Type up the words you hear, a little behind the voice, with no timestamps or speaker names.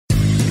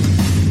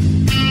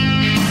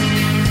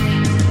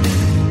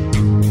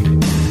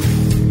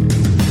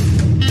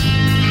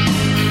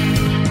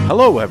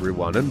Hello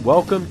everyone, and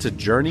welcome to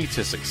Journey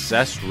to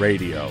Success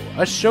Radio,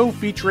 a show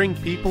featuring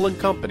people and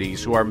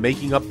companies who are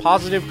making a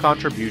positive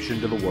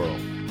contribution to the world.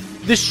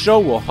 This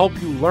show will help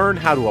you learn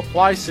how to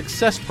apply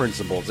success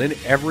principles in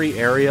every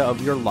area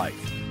of your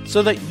life,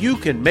 so that you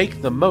can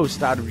make the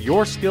most out of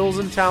your skills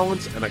and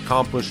talents and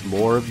accomplish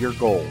more of your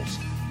goals.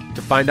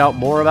 To find out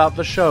more about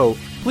the show,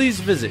 please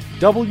visit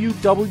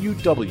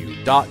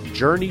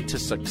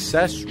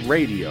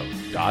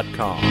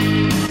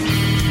www.journeytosuccessradio.com.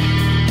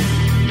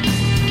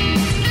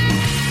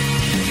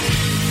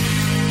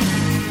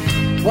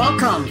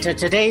 Welcome to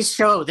today's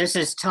show. This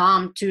is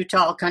Tom Too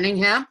Tall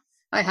Cunningham.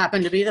 I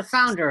happen to be the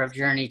founder of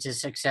Journey to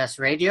Success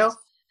Radio,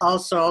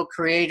 also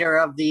creator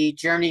of the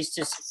Journeys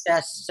to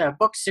Success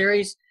book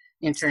series,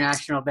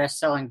 international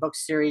best-selling book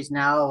series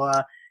now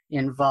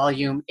in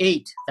volume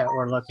 8 that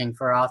we're looking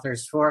for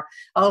authors for.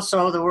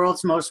 Also, the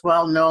world's most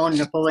well-known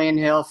Napoleon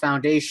Hill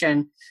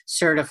Foundation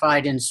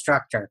certified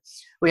instructor.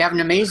 We have an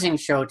amazing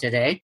show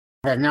today.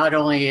 That not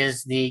only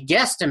is the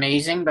guest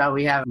amazing, but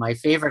we have my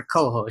favorite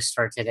co-host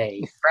for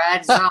today.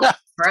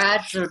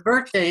 Brad's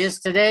birthday is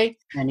today,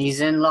 and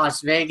he's in Las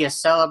Vegas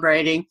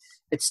celebrating.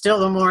 It's still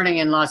the morning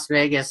in Las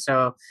Vegas,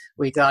 so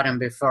we got him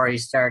before he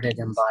started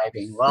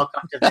imbibing.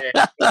 Welcome to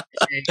the Brad.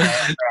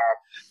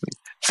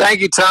 Thank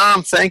you,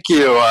 Tom. Thank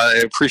you.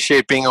 I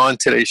appreciate being on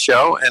today's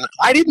show, and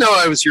I didn't know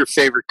I was your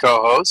favorite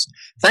co-host.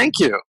 Thank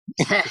you.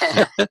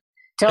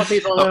 Tell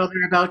people a little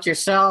bit about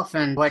yourself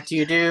and what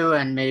you do,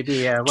 and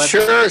maybe what.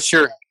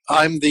 Sure.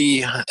 I'm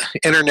the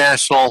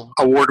international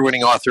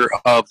award-winning author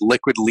of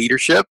Liquid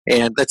Leadership,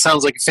 and that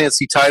sounds like a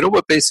fancy title,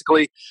 but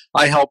basically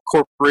I help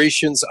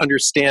corporations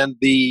understand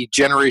the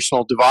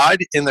generational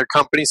divide in their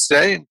companies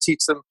today and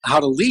teach them how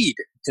to lead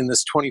in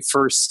this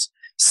 21st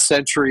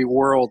century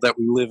world that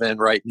we live in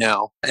right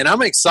now. And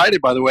I'm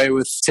excited, by the way,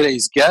 with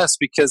today's guest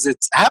because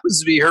it happens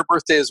to be her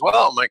birthday as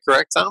well. Am I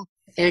correct, Tom?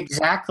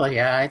 Exactly.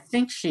 I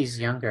think she's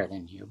younger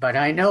than you, but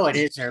I know it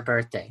is her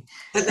birthday.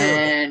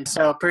 And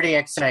so pretty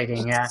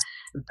exciting.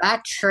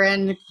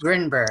 Bat-chen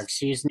Grinberg.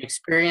 She's an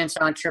experienced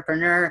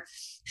entrepreneur.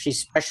 She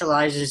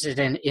specializes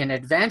in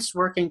advanced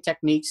working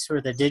techniques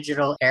for the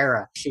digital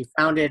era. She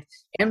founded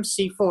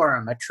MC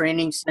Forum, a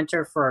training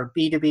center for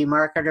B2B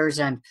marketers,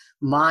 and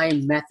My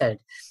Method,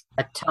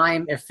 a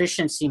time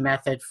efficiency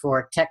method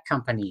for tech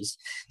companies.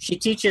 She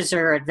teaches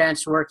her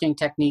advanced working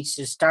techniques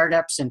to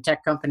startups and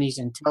tech companies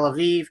in Tel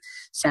Aviv,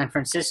 San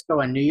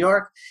Francisco, and New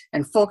York,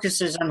 and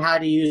focuses on how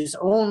to use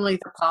only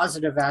the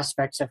positive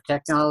aspects of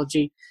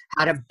technology,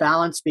 how to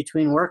balance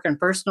between work and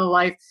personal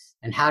life,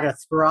 and how to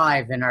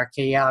thrive in our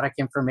chaotic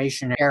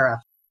information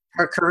era.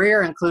 Her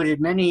career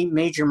included many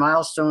major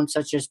milestones,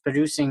 such as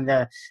producing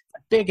the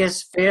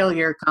biggest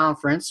failure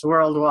conference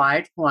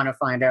worldwide. Want to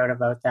find out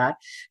about that?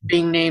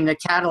 Being named the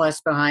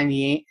catalyst behind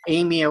the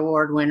Emmy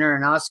Award winner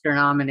and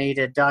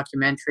Oscar-nominated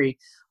documentary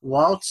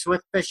Waltz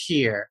with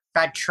Bashir.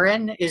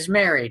 Bat-chen is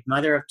married,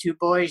 mother of 2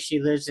 boys. She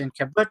lives in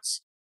kibbutz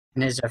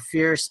and is a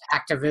fierce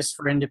activist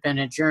for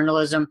independent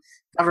journalism,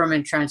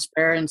 government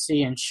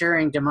transparency,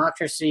 ensuring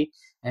democracy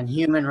and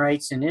human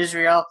rights in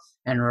Israel.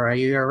 And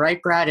you're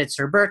right, Brad, it's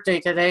her birthday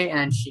today,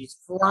 and she's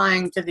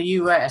flying to the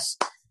U.S.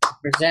 to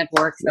present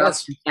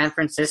workshops in San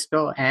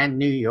Francisco and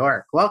New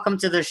York. Welcome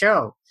to the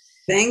show.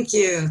 Thank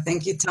you.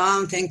 Thank you,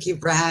 Tom. Thank you,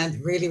 Brad.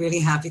 Really, really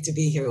happy to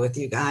be here with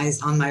you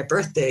guys on my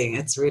birthday.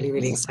 It's really,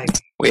 really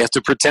exciting. We have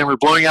to pretend we're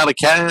blowing out a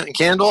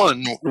candle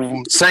and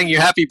saying you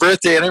happy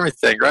birthday and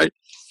everything, right?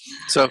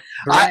 So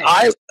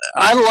right.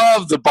 I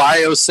love the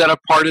bio setup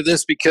part of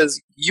this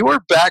because your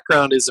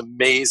background is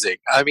amazing.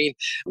 I mean,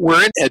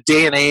 we're in a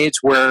day and age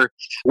where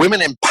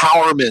women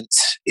empowerment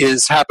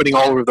is happening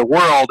all over the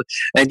world,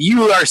 and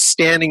you are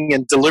standing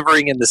and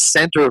delivering in the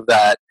center of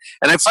that.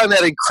 And I find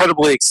that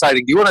incredibly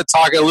exciting. Do you want to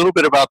talk a little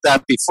bit about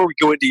that before we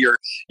go into your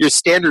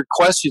standard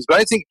questions?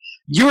 But I think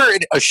you're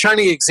a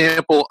shining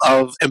example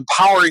of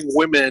empowering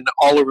women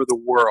all over the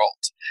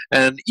world.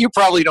 And you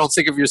probably don't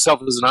think of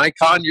yourself as an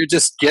icon. You're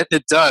just getting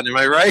it done. Am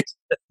I right?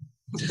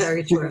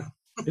 Very true.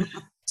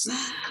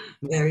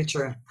 Very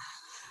true.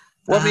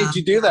 What made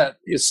you do that?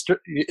 Is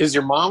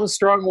your mom a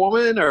strong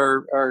woman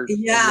or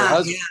your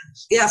husband?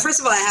 Yeah. First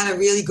of all, I had a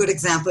really good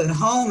example at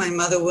home. My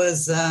mother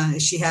was,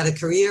 she had a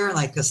career,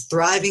 like a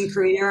thriving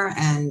career,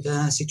 and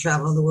she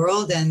traveled the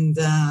world, and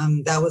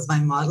that was my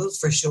model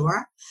for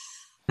sure.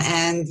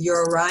 And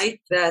you're right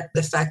that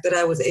the fact that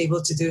I was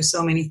able to do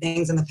so many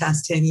things in the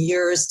past 10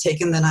 years,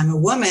 taken that I'm a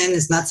woman,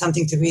 is not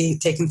something to be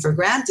taken for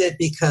granted,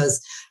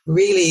 because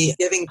really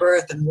giving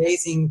birth and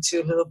raising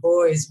 2 little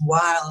boys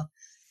while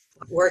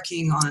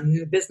working on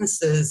new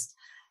businesses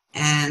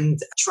and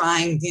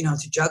trying,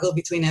 to juggle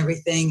between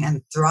everything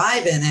and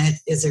thrive in it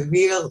is a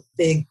real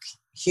big,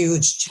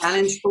 huge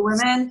challenge for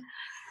women.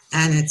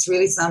 And it's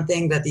really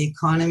something that the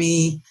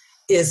economy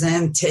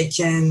isn't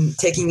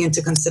taking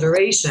into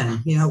consideration.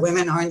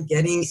 Women aren't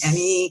getting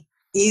any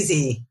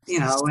easy,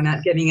 we're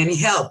not getting any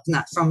help,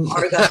 not from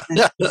our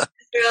government,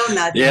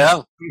 not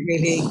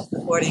really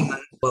supporting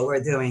what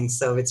we're doing.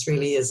 So it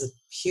really is a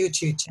huge,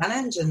 huge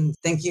challenge. And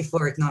thank you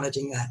for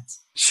acknowledging that.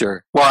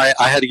 Sure. Well,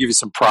 I had to give you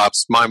some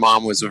props. My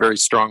mom was a very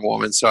strong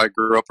woman, so I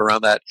grew up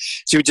around that.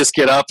 She would just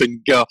get up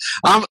and go,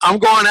 I'm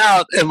going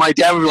out. And my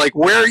dad would be like,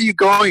 where are you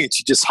going? And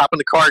she'd just hop in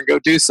the car and go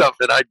do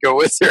something. I'd go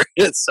with her.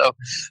 So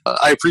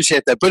I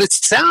appreciate that. But it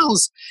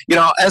sounds,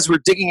 as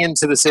we're digging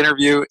into this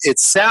interview, it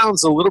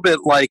sounds a little bit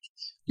like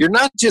you're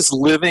not just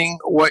living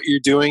what you're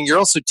doing, you're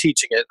also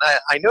teaching it.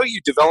 I know you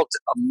developed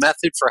a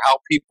method for how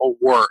people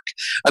work.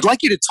 I'd like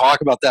you to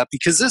talk about that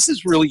because this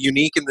is really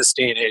unique in this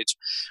day and age.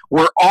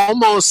 We're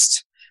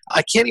almost,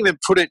 I can't even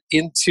put it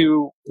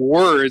into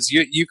words.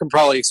 You can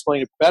probably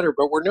explain it better,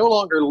 but we're no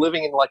longer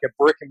living in like a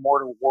brick and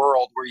mortar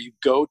world where you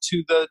go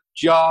to the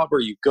job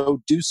or you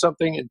go do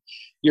something and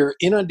you're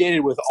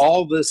inundated with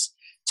all this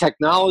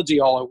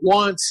technology all at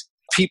once.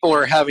 People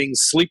are having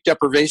sleep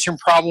deprivation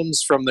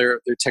problems from their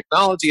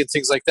technology and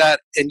things like that.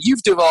 And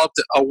you've developed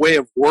a way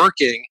of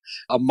working,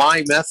 a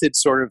my method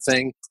sort of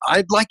thing.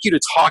 I'd like you to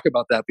talk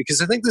about that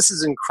because I think this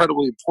is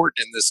incredibly important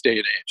in this day and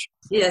age.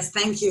 Yes,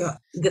 thank you.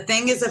 The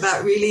thing is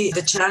about really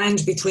the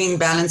challenge between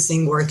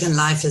balancing work and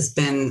life has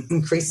been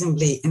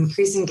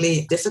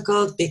increasingly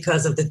difficult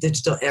because of the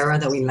digital era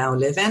that we now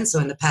live in. So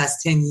in the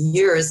past 10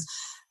 years,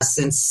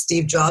 since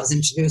Steve Jobs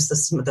introduced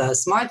the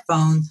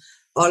smartphone,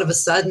 all of a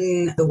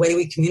sudden, the way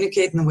we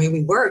communicate and the way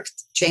we work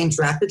changed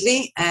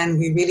rapidly, and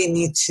we really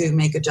need to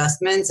make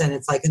adjustments. And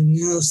it's like a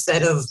new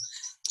set of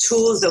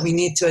tools that we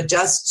need to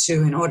adjust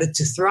to in order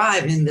to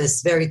thrive in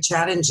this very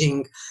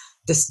challenging,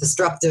 this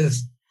disruptive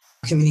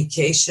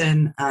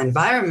communication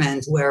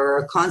environment where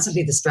we're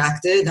constantly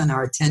distracted and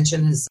our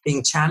attention is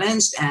being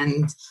challenged.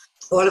 And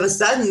all of a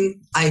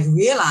sudden, I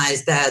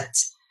realized that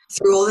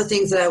through all the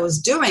things that I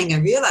was doing, I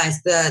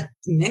realized that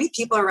many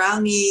people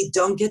around me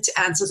don't get to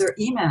answer their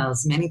emails.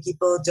 Many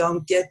people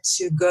don't get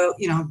to go,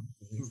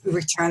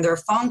 return their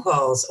phone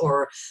calls,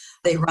 or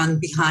they run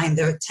behind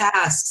their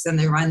tasks and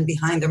they run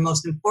behind their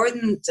most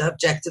important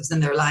objectives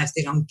in their lives.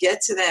 They don't get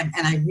to them.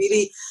 And I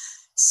really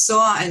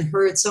saw and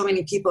heard so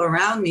many people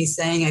around me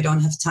saying, I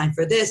don't have time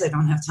for this. I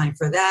don't have time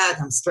for that.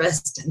 I'm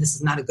stressed and this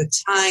is not a good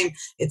time.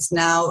 It's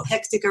now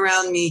hectic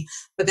around me.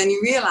 But then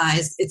you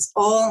realize it's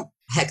all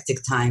hectic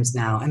times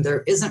now, and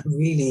there isn't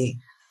really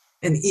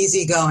an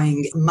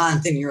easygoing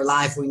month in your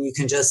life when you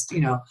can just,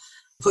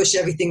 push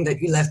everything that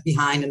you left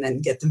behind and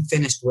then get them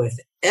finished with.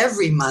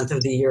 Every month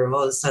of the year have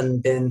all of a sudden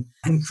been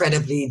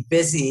incredibly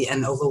busy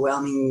and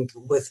overwhelming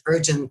with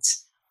urgent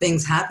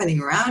things happening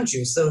around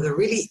you. So there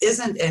really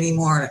isn't any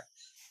more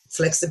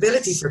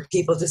flexibility for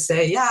people to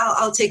say, yeah,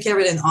 I'll take care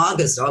of it in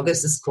August.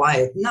 August is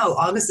quiet. No,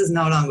 August is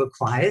no longer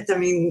quiet. I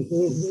mean,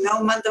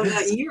 no month of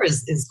the year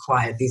is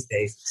quiet these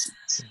days.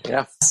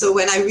 Yeah. So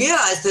when I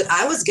realized that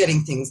I was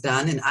getting things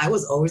done and I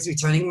was always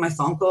returning my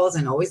phone calls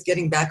and always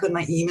getting back on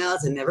my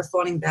emails and never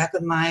falling back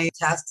on my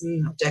tasks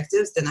and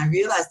objectives, then I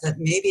realized that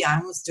maybe I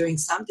was doing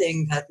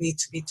something that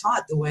needs to be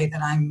taught, the way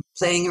that I'm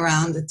playing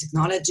around the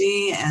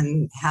technology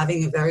and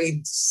having a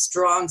very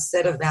strong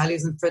set of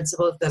values and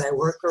principles that I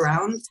work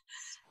around.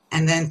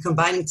 And then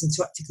combining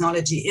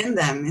technology in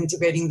them,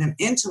 integrating them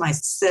into my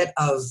set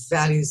of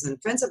values and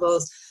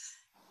principles,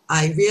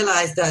 I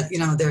realized that,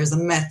 there is a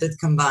method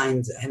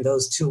combined in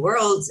those two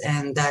worlds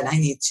and that I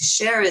need to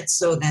share it.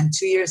 So then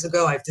 2 years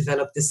ago, I've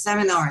developed this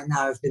seminar and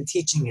now I've been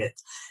teaching it.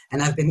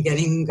 And I've been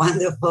getting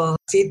wonderful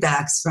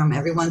feedbacks from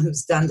everyone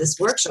who's done this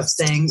workshop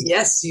saying,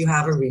 yes, you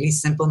have a really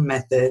simple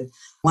method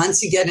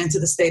once you get into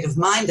the state of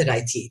mind that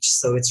I teach.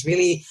 So it's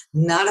really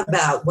not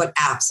about what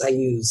apps I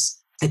use.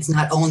 It's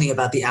not only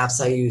about the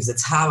apps I use,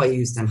 it's how I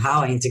use them,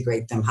 how I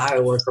integrate them, how I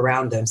work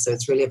around them. So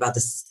it's really about the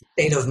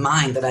state of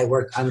mind that I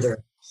work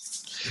under.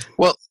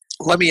 Well,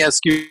 let me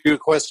ask you a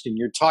question.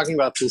 You're talking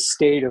about the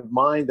state of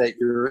mind that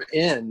you're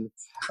in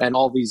and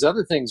all these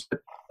other things, but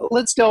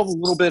let's delve a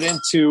little bit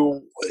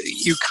into,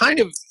 you're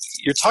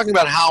talking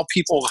about how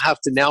people have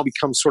to now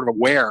become sort of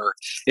aware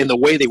in the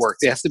way they work.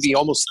 They have to be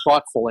almost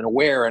thoughtful and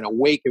aware and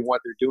awake in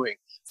what they're doing.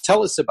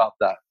 Tell us about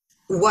that.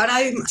 What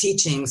I'm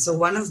teaching, so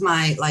one of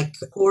my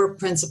core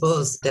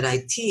principles that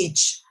I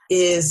teach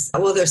is,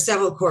 there's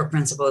several core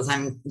principles.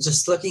 I'm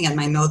just looking at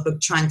my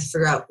notebook trying to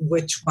figure out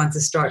which one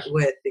to start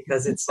with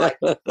because it's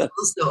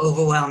also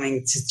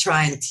overwhelming to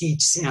try and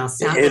teach, sound.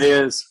 It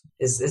is.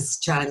 It's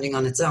challenging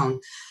on its own.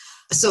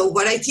 So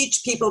what I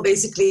teach people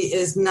basically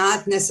is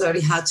not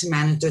necessarily how to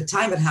manage their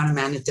time, but how to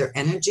manage their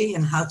energy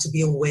and how to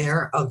be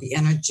aware of the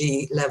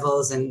energy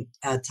levels and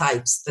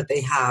types that they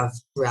have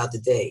throughout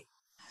the day.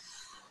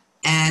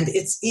 And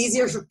it's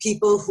easier for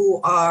people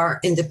who are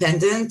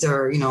independent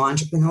or,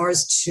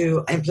 entrepreneurs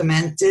to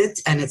implement it.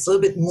 And it's a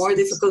little bit more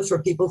difficult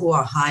for people who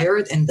are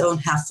hired and don't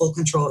have full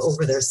control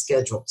over their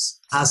schedules.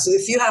 So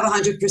if you have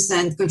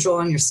 100% control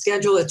on your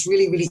schedule, it's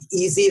really, really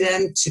easy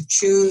then to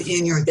tune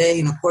in your day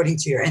and according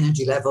to your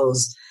energy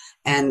levels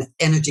and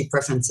energy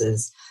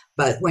preferences.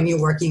 But when you're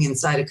working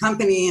inside a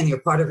company and you're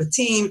part of a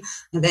team,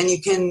 then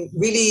you can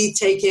really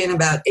take in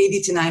about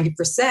 80 to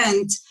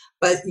 90%.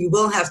 But you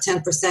will have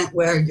 10%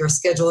 where your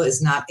schedule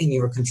is not in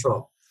your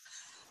control.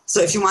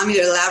 So if you want me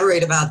to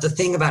elaborate about the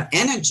thing about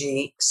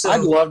energy. So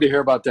I'd love to hear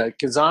about that,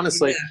 because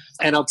honestly,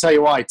 and I'll tell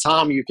you why.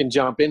 Tom, you can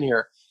jump in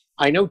here.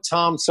 I know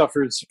Tom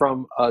suffers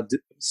from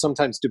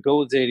sometimes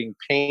debilitating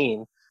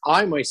pain.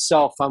 I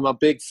myself, I'm a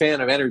big fan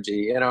of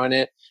energy,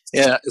 and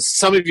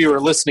some of you are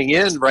listening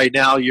in right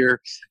now. You're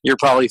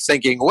probably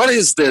thinking, what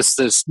is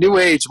this new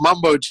age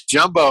mumbo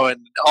jumbo and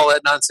all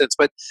that nonsense?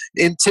 But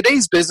in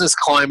today's business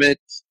climate,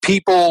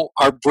 people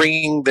are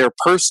bringing their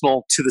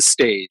personal to the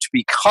stage,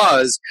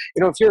 because,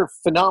 if you're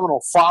a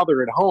phenomenal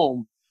father at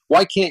home,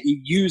 why can't you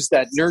use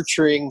that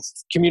nurturing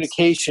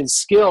communication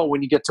skill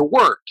when you get to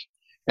work?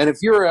 And if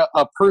you're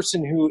a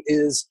person who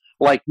is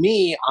like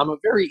me, I'm a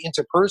very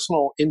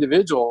interpersonal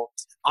individual.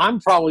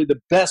 I'm probably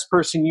the best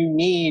person you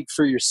need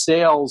for your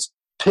sales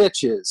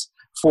pitches,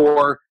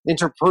 for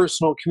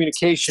interpersonal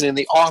communication in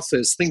the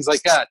office, things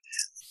like that.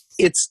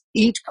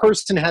 Each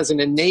person has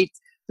an innate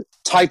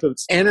type of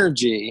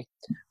energy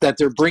that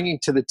they're bringing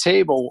to the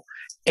table,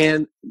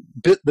 and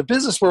the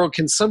business world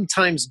can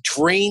sometimes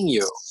drain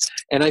you.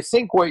 And I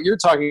think what you're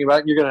talking about,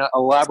 and you're going to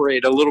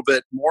elaborate a little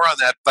bit more on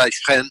that,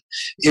 Bat-chen,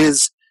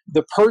 is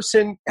the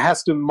person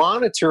has to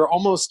monitor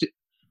almost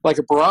like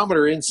a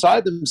barometer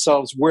inside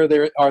themselves where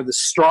they are the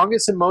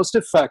strongest and most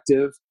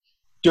effective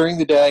during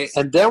the day.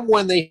 And then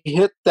when they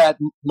hit that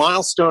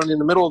milestone in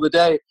the middle of the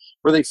day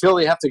where they feel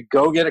they have to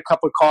go get a cup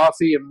of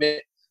coffee and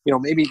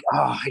maybe,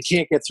 I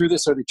can't get through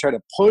this, or they try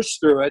to push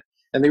through it,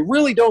 and they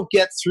really don't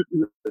get through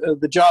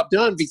the job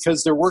done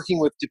because they're working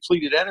with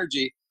depleted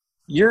energy.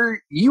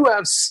 You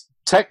have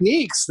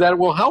techniques that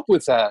will help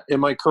with that.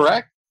 Am I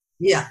correct?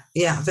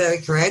 Yeah, very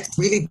correct.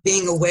 Really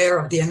being aware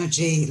of the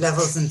energy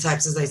levels and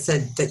types, as I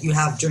said, that you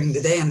have during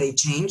the day, and they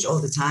change all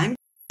the time.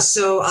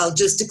 So I'll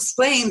just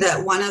explain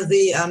that one of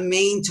the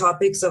main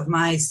topics of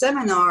my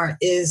seminar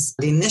is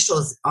the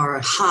initials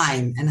are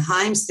HIME, and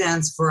HIME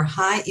stands for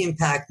High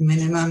Impact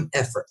Minimum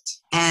Effort.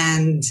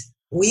 And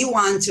we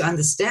want to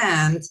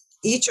understand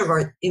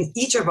in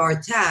each of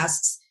our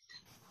tasks,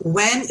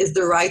 when is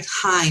the right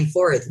time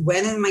for it?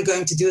 When am I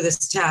going to do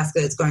this task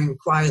that it's going to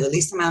require the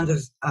least amount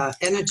of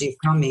energy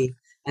from me,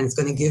 and it's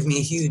going to give me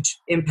a huge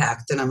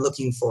impact that I'm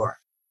looking for?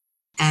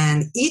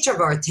 And each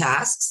of our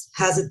tasks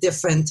has a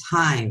different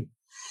time.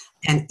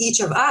 And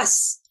each of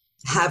us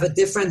have a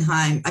different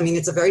time. I mean,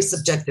 it's a very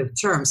subjective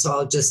term, so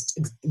I'll just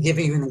give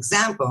you an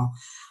example.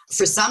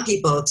 For some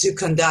people, to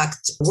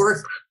conduct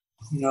work,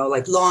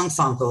 like long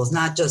phone calls,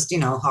 not just,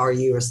 how are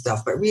you or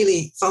stuff, but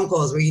really phone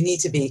calls where you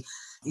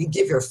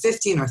give your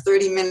 15 or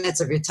 30 minutes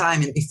of your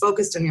time and be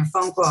focused on your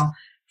phone call.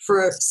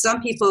 For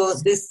some people,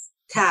 this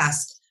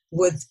task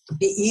would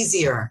be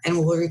easier and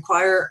will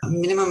require a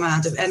minimum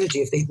amount of energy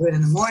if they do it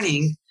in the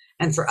morning.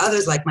 And for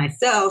others like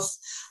myself,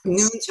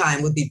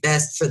 noontime would be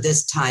best for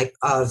this type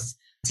of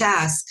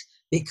task,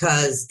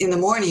 because in the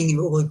morning it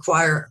will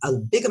require a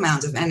big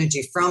amount of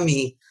energy from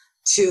me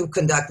to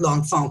conduct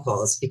long phone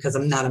calls, because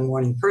I'm not a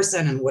morning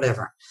person and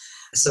whatever.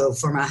 So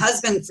for my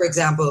husband, for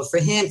example, for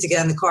him to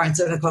get in the car at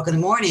 7 o'clock in the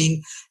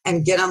morning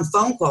and get on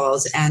phone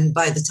calls, and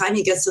by the time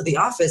he gets to the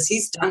office,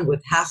 he's done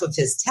with half of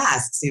his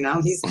tasks,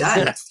 he's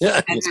done.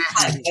 and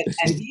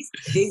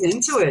he's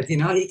into it,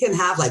 he can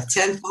have like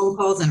 10 phone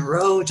calls in a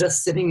row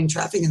just sitting in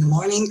traffic in the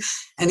morning,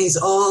 and he's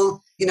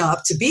all,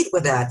 up to beat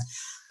with that.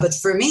 But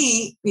for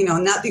me,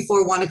 not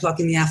before 1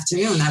 o'clock in the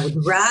afternoon. I would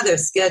rather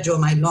schedule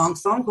my long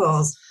phone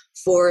calls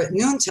for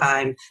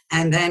noontime,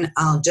 and then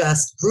I'll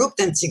just group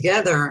them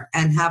together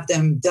and have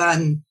them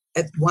done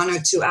at 1 or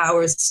 2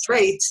 hours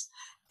straight.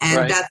 And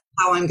right. That's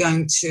how I'm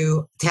going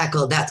to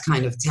tackle that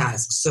kind of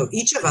task. So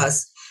each of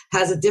us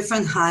has a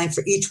different time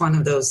for each one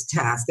of those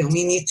tasks, and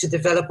we need to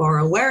develop our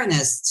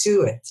awareness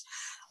to it.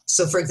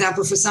 So, for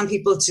example, for some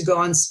people to go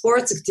on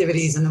sports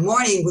activities in the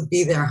morning would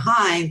be their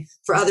high,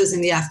 for others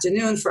in the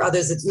afternoon, for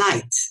others at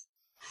night.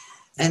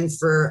 And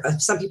for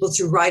some people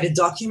to write a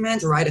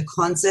document, write a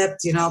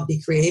concept,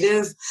 be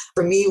creative.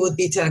 For me, it would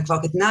be 10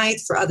 o'clock at night.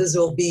 For others, it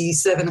will be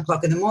 7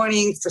 o'clock in the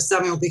morning. For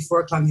some, it will be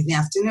 4 o'clock in the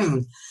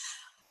afternoon.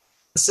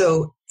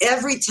 So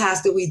every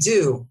task that we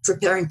do,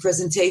 preparing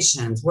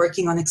presentations,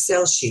 working on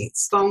Excel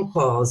sheets, phone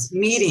calls,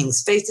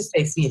 meetings,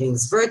 face-to-face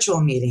meetings, virtual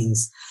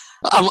meetings.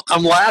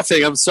 I'm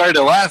laughing. I'm sorry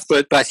to laugh,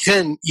 but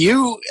Bat-chen,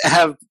 you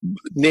have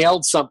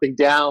nailed something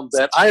down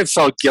that I have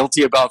felt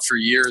guilty about for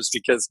years,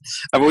 because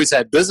I've always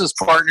had business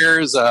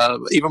partners,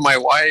 even my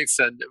wife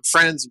and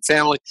friends and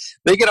family.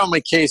 They get on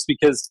my case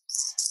because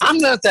I'm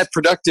not that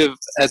productive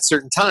at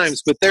certain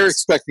times, but they're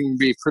expecting me to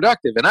be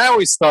productive. And I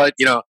always thought,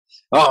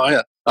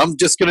 I'm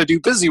just going to do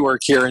busy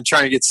work here and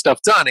try and get stuff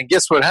done. And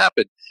guess what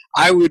happened?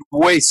 I would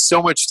waste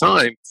so much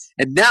time.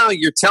 And now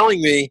you're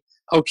telling me,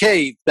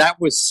 okay, that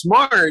was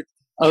smart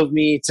of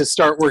me to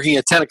start working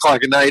at 10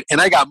 o'clock at night,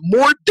 and I got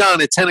more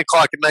done at 10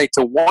 o'clock at night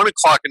to 1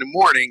 o'clock in the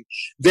morning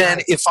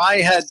than if I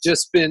had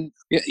just been,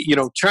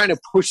 trying to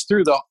push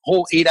through the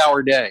whole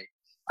 8-hour day.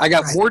 I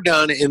got more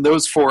done in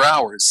those 4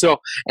 hours. So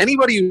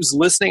anybody who's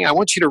listening, I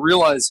want you to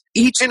realize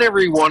each and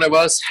every one of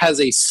us has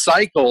a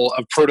cycle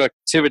of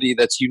productivity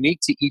that's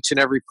unique to each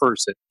and every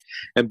person.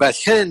 And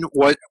Bat-chen,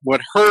 what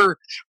her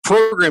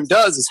program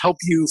does is help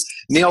you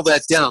nail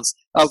that down.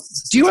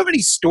 Do you have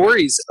any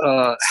stories,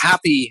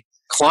 happy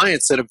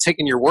clients that have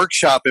taken your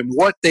workshop and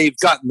what they've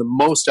gotten the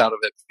most out of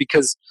it?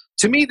 Because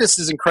to me, this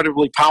is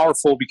incredibly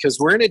powerful because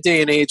we're in a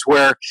day and age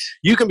where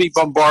you can be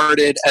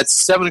bombarded at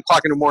 7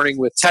 o'clock in the morning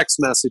with text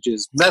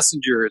messages,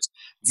 messengers,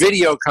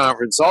 video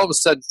conference, all of a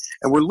sudden,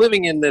 and we're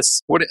living in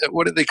this, what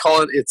do they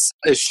call it? It's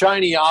a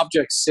shiny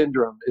object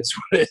syndrome is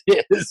what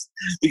it is,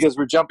 because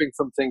we're jumping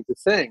from thing to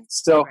thing.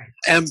 So,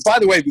 and by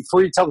the way,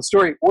 before you tell the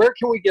story, where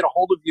can we get a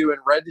hold of you and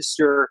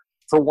register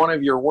for one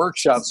of your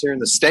workshops here in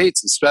the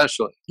States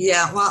especially?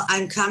 Yeah, well,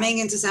 I'm coming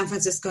into San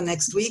Francisco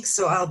next week,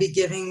 so I'll be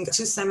giving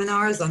 2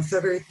 seminars on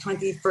February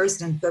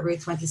 21st and February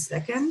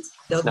 22nd.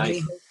 They'll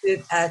be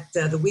hosted at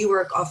the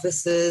WeWork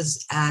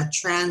offices at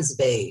Trans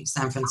Bay,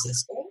 San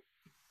Francisco.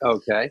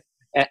 Okay.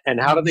 And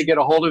how do they get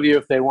a hold of you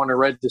if they want to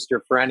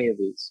register for any of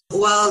these?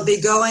 Well,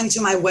 they go into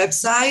my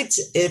website.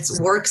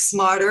 It's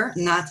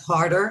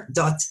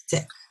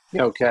worksmarternotharder.tech.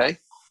 Okay.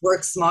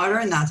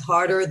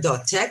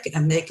 worksmarterNotHarder.tech,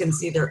 and they can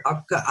see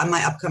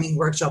my upcoming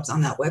workshops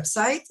on that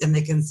website, and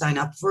they can sign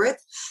up for it.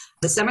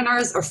 The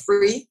seminars are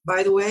free,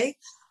 by the way.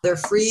 They're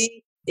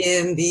free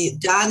in the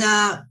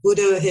Dana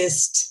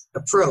Buddhist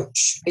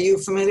approach. Are you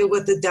familiar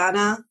with the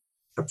Dana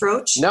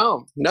approach?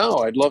 No,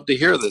 I'd love to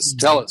hear this.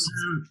 Tell us.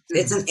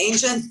 It's an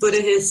ancient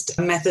Buddhist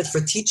method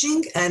for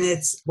teaching, and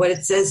what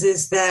it says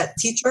is that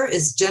teacher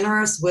is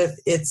generous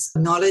with its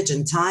knowledge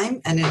and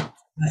time, and it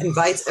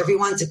invites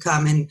everyone to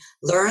come and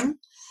learn.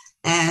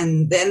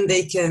 And then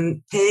they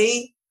can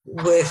pay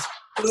with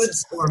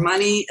goods or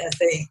money as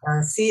they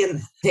see,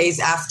 and pays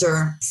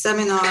after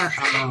seminar,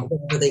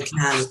 whatever they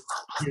can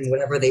and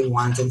whatever they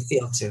want and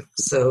feel to.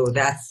 So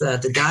that's the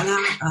Dana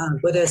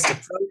Buddhist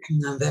approach,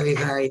 and I'm very,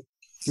 very...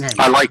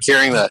 I like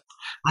hearing that.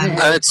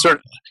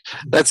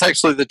 That's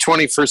actually the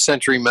 21st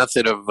century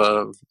method of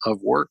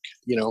work.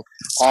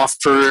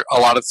 Offer a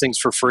lot of things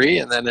for free,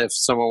 and then if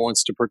someone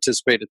wants to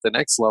participate at the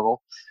next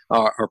level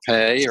or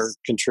pay or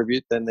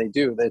contribute, then they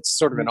do. It's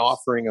sort of an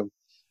offering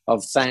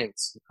of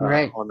thanks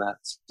on that.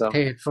 So,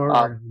 pay it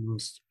forward.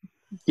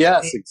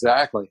 Yes,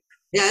 exactly.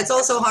 Yeah, it's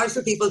also hard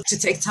for people to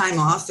take time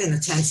off and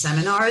attend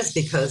seminars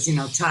because,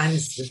 time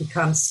has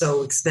become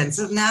so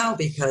expensive now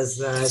because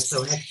it's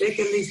so hectic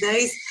in these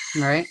days.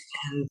 Right.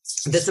 And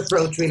this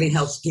approach really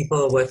helps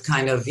people with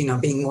kind of,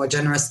 being more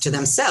generous to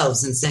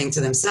themselves and saying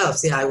to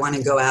themselves, I want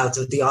to go out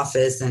of the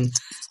office and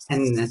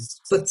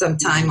put some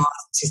time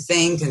off to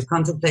think and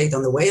contemplate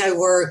on the way I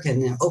work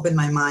and open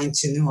my mind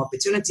to new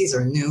opportunities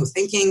or new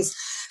thinkings.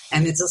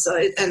 And it's also,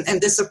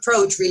 and this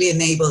approach really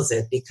enables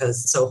it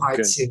because it's so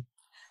hard to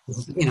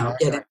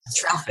get into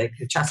traffic.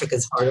 Traffic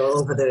is hard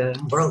all over the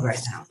world right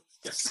now.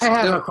 I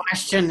have a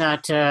question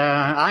that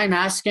I'm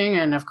asking,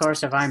 and of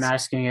course, if I'm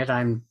asking it,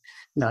 I'm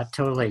not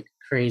totally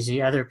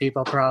crazy. Other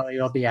people probably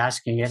will be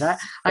asking it.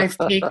 I've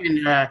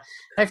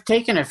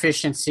taken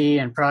efficiency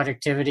and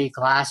productivity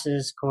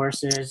classes,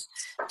 courses,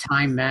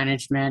 time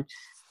management.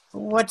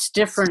 What's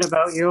different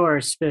about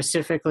yours,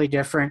 specifically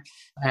different?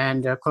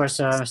 And of course,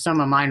 some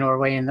of mine were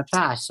way in the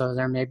past, so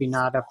they're maybe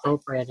not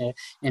appropriate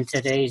in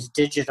today's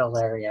digital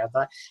era.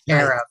 But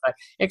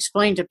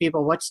explain to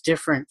people what's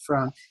different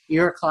from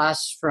your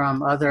class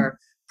from other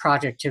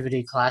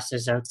productivity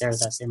classes out there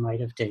that they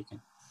might have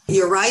taken.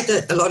 You're right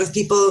that a lot of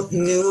people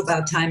knew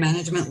about time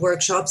management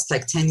workshops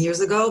like 10 years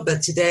ago,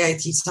 but today I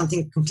teach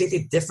something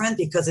completely different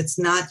because it's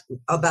not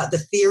about the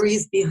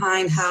theories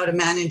behind how to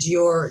manage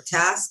your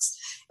tasks.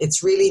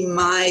 It's really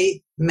my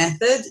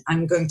method.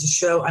 I'm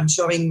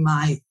showing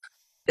my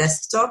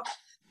desktop.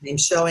 I'm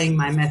showing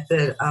my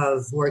method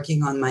of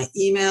working on my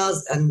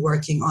emails and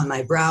working on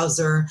my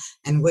browser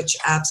and which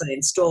apps I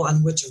install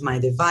on which of my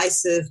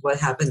devices, what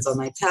happens on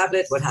my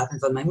tablet, what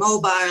happens on my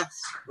mobile,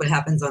 what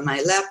happens on my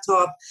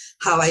laptop,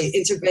 how I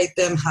integrate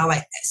them, how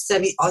I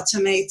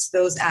semi-automate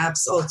those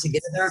apps all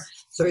together.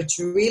 So it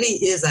really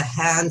is a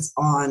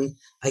hands-on.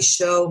 I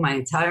show my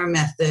entire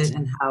method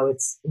and how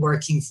it's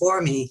working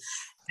for me.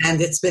 And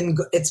it's been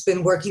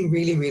working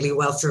really, really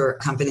well for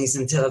companies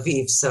in Tel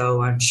Aviv.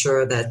 So I'm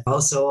sure that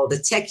also all the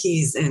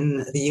techies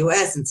in the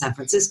U.S. and San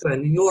Francisco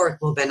and New York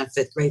will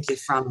benefit greatly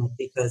from it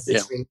because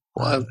it's really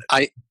well,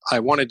 I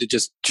wanted to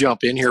just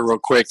jump in here real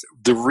quick.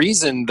 The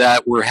reason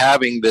that we're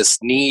having this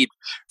need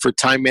for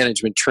time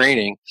management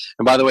training,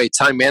 and by the way,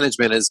 time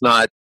management is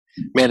not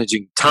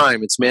managing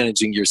time, it's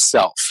managing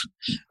yourself.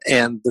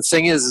 And the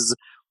thing is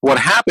what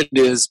happened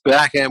is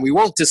back, and we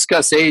won't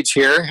discuss age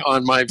here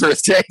on my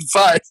birthday,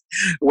 but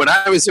when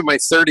I was in my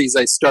 30s,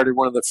 I started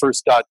one of the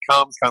first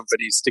 .com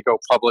companies to go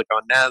public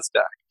on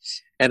NASDAQ.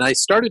 And I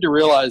started to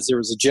realize there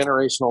was a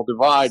generational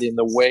divide in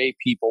the way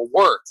people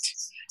worked.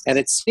 And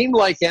it seemed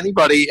like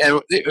anybody,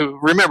 and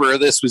remember,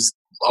 this was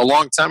a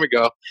long time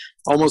ago,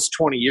 almost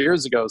 20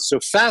 years ago. So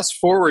fast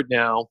forward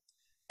now,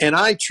 and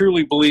I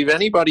truly believe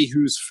anybody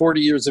who's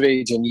 40 years of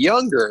age and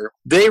younger,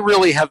 they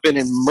really have been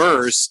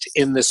immersed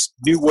in this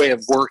new way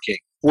of working.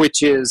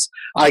 which is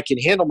I can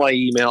handle my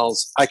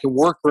emails, I can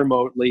work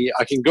remotely,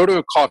 I can go to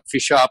a coffee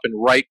shop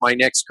and write my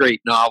next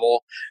great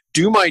novel,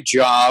 do my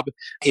job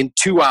in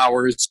 2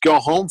 hours, go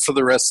home for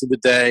the rest of the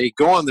day,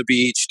 go on the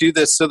beach, do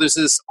this. So there's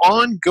this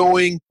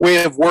ongoing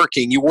way of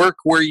working. You work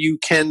where you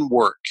can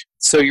work.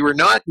 So you are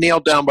not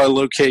nailed down by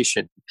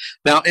location.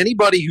 Now,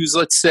 anybody who's,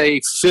 let's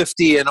say,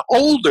 50 and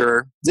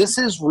older, this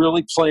is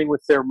really playing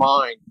with their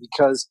mind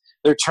because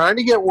they're trying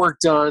to get work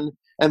done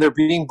and they're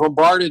being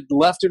bombarded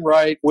left and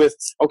right with,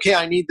 okay,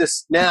 I need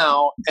this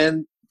now.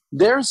 And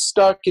they're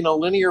stuck in a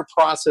linear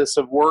process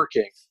of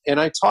working. And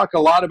I talk a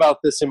lot about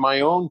this in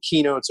my own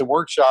keynotes and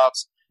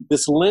workshops,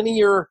 this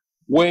linear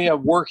way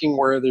of working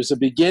where there's a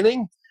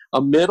beginning,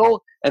 a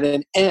middle, and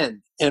an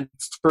end. And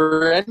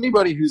for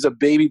anybody who's a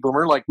baby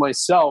boomer like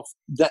myself,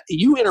 that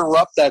you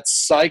interrupt that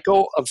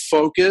cycle of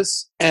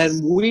focus,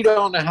 and we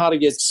don't know how to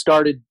get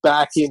started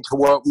back into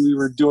what we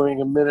were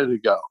doing a minute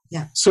ago.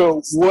 Yeah.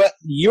 So what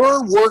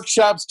your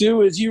workshops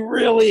do is you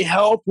really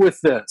help with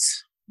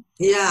this.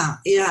 Yeah.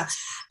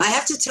 I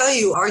have to tell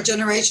you, our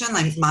generation,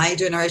 like my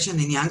generation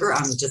and younger,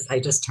 I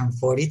just turned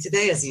 40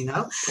 today, as you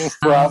know.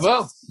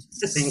 Bravo.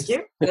 Thank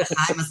you.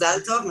 Hi,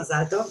 Mazal tov.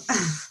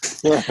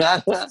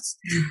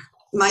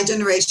 My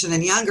generation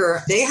and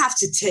younger, they have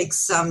to take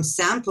some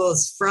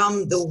samples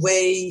from the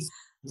way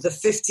the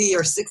 50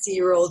 or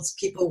 60-year-olds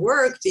people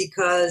work,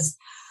 because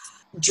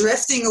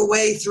drifting your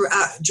way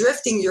throughout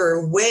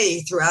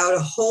a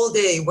whole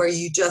day where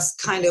you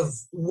just kind of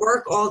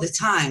work all the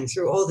time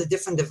through all the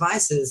different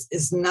devices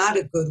is not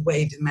a good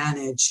way to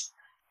manage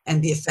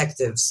and be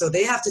effective. So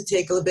they have to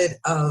take a little bit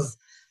of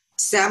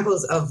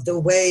samples of the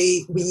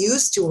way we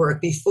used to work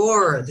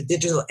before the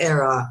digital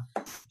era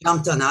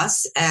jumped on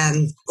us,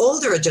 and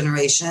older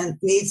generation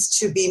needs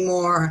to be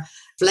more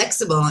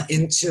flexible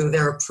into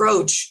their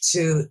approach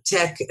to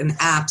tech and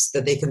apps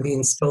that they can be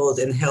installed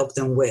and help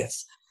them with.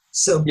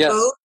 So yes.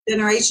 Both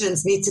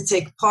generations need to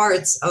take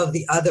parts of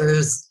the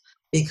others,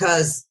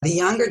 because the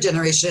younger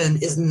generation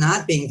is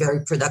not being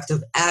very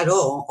productive at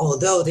all,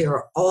 although they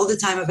are all the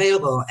time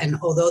available. And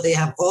although they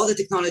have all the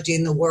technology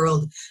in the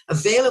world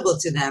available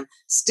to them,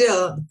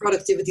 still the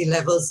productivity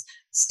levels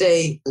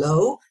stay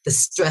low. The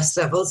stress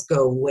levels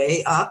go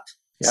way up.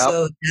 Yep.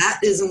 So that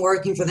isn't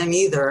working for them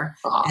either.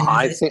 And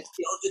I think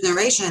the older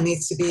generation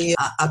needs to be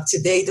up to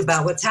date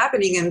about what's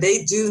happening, and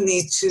they do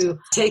need to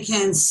take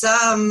in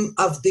some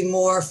of the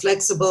more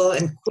flexible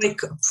and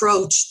quick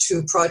approach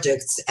to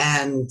projects,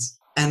 and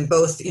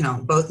both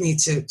need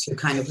to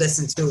kind of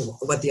listen to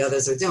what the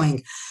others are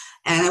doing.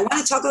 And I want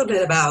to talk a little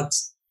bit about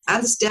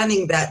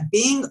understanding that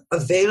being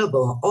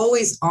available,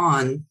 always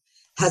on,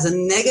 has a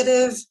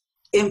negative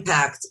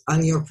impact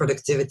on your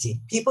productivity.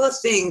 People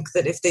think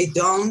that if they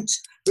don't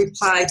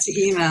reply to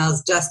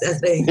emails just as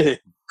they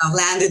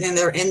landed in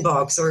their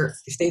inbox, or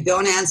if they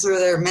don't answer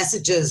their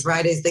messages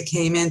right as they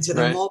came into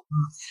their mobile,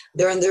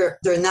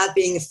 they're not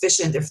being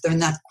efficient if they're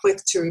not quick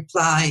to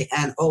reply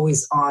and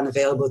always on,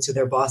 available to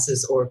their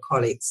bosses or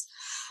colleagues.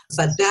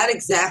 But that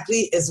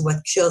exactly is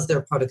what kills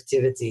their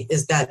productivity,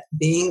 is that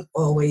being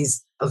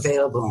always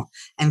available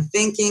and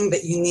thinking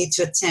that you need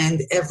to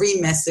attend every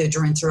message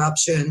or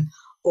interruption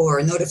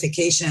or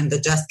notification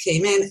that just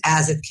came in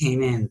as it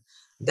came in.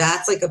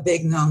 That's like a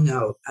big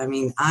no-no. I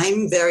mean,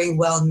 I'm very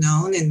well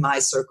known in my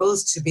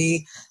circles to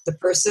be the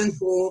person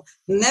who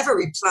never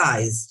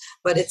replies.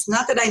 But it's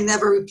not that I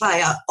never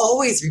reply. I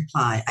always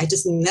reply. I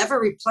just never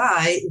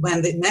reply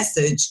when the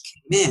message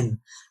came in.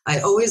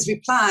 I always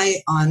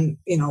reply on,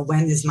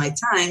 when is my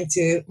time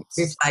to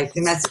reply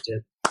to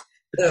messages.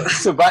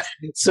 So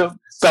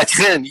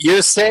Bat-chen,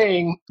 you're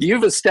saying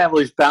you've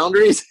established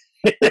boundaries?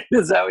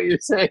 Is that what you're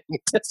saying?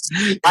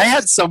 I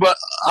had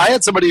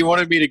somebody who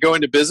wanted me to go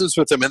into business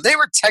with them, and they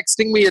were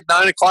texting me at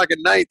 9:00 at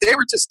night. They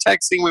were just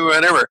texting me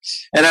whenever.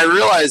 And I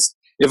realized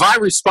if I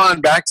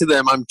respond back to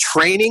them, I'm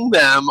training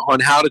them on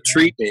how to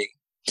treat me.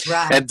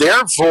 Right. And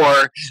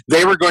therefore,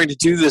 they were going to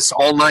do this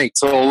all night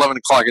till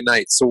 11:00 at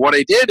night. So what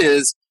I did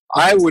is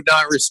I would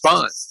not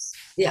respond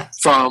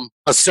from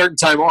a certain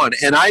time on.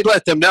 And I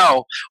let them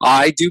know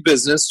I do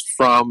business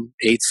from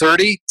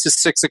 8:30 to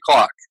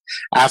 6:00.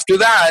 After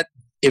that,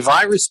 if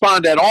I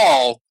respond at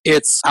all,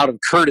 it's out of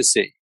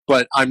courtesy,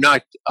 but I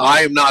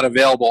am not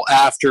available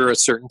after a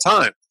certain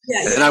time.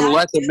 Yeah, and I will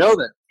let them know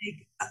that.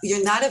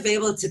 You're not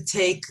available to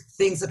take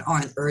things that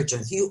aren't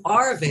urgent. You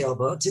are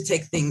available to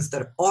take things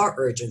that are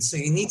urgent. So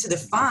you need to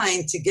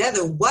define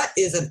together what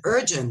is an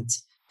urgent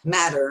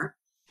matter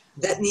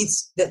that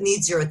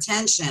needs your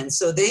attention,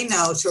 so they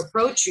know to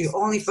approach you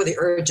only for the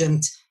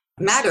urgent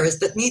matters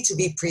that need to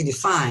be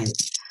predefined.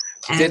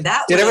 And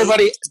did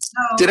everybody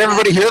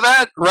hear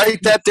that?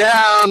 Write that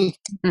down.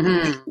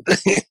 Mm-hmm. I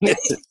think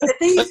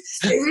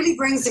it really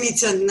brings me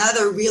to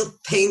another real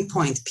pain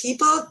point.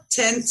 People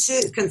tend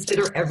to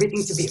consider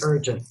everything to be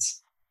urgent.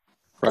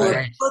 Right.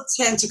 Or people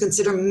tend to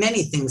consider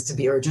many things to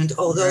be urgent,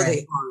 although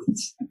they aren't.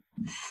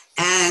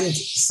 And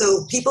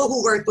so people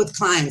who work with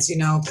clients,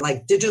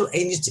 like digital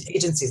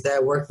agencies that I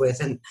work with,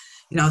 and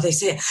they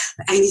say,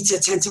 I need to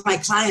attend to my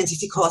client. If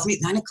he calls me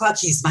at 9:00,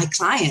 he's my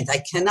client. I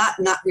cannot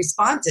not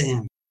respond to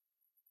him.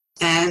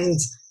 And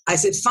I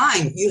said,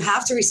 fine, you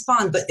have to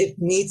respond, but it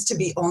needs to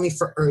be only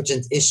for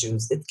urgent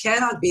issues. It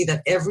cannot be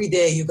that every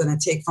day you're going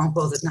to take phone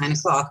calls at 9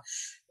 o'clock,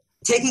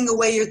 taking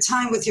away your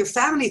time with your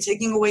family,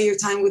 taking away your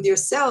time with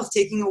yourself,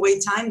 taking away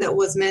time that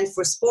was meant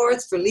for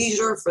sports, for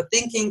leisure, for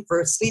thinking,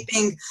 for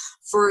sleeping,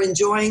 for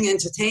enjoying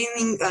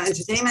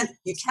entertainment.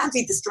 You can't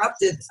be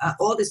distracted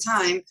all the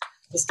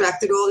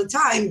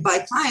time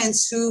by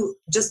clients who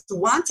just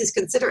want to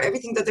consider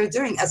everything that they're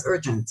doing as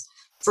urgent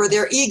for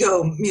their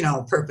ego,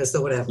 purpose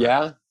or whatever.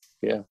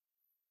 Yeah.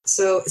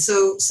 So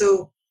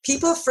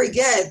people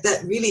forget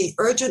that really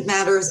urgent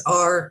matters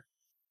are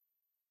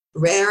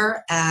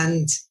rare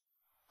and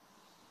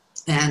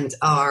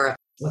are,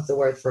 what's the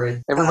word for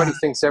it? Everybody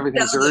thinks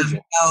everything's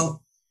urgent.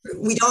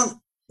 We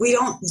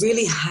don't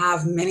really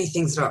have many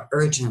things that are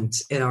urgent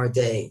in our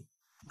day.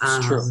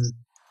 It's true.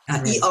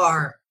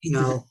 ER,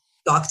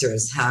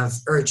 doctors have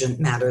urgent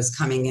matters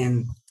coming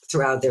in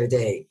throughout their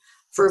day.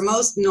 For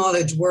most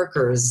knowledge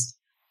workers,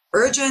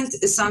 urgent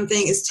is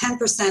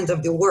 10%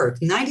 of the work.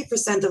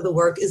 90% of the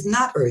work is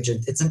not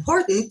urgent. It's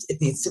important.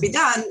 It needs to be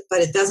done, but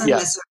it doesn't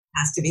necessarily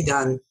have to be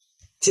done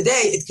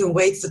today. It can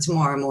wait for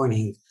tomorrow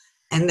morning.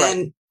 And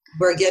then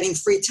we're getting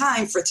free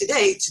time for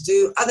today to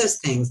do other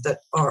things that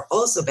are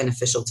also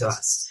beneficial to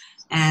us.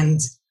 And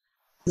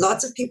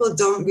lots of people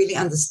don't really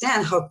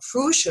understand how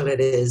crucial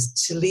it is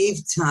to leave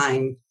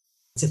time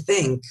to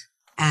think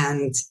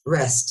and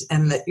rest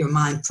and let your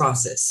mind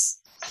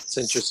process. It's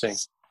interesting.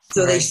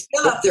 So they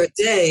fill up their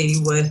day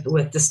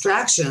with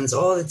distractions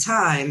all the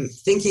time,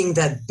 thinking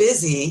that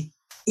busy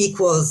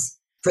equals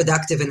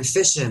productive and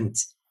efficient,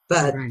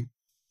 but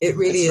it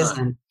really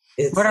isn't.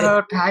 What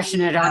about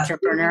passionate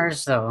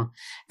entrepreneurs, though?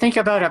 Think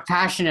about a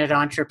passionate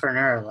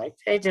entrepreneur. Like,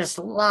 they just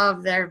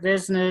love their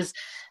business.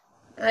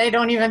 They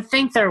don't even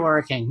think they're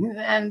working,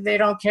 and they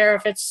don't care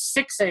if it's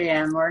 6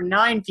 a.m. or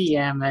 9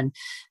 p.m. And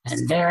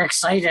they're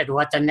excited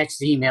what the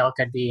next email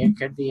could be. It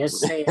could be a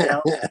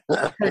sale.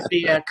 It could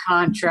be a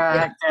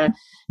contract.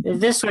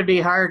 This would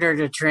be harder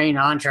to train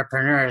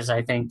entrepreneurs,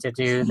 I think, to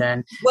do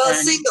than... Well,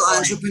 single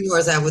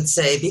entrepreneurs, I would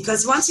say,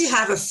 because once you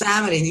have a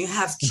family and you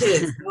have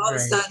kids, all of a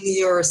sudden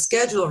your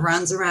schedule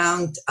runs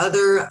around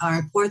other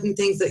important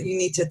things that you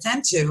need to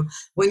attend to.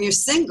 When you're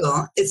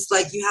single, it's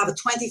like you have a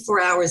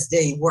 24 hours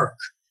day work.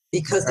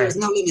 Because there's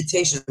no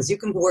limitations. You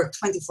can work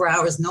 24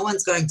 hours. No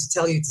one's going to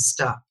tell you to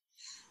stop.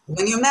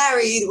 When you're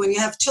married, when you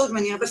have children,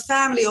 when you have a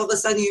family, all of a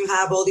sudden you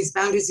have all these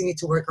boundaries you need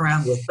to work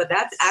around with. But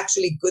that's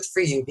actually good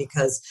for you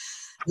because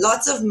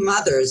lots of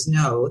mothers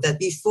know that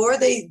before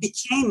they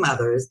became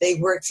mothers, they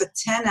worked for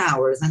 10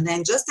 hours. And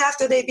then just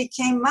after they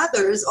became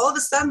mothers, all of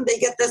a sudden they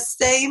get the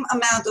same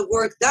amount of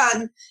work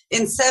done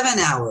in 7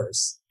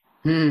 hours.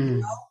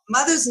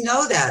 Mothers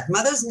know that.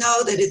 Mothers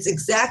know that it's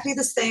exactly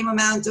the same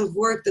amount of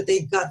work that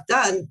they got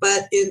done,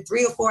 but in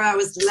 3 or 4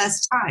 hours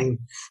less time.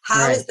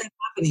 How is that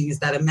happening? Is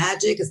that a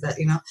magic? Is that,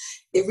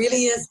 it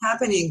really is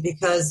happening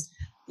because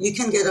you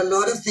can get a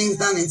lot of things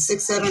done in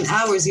 6-7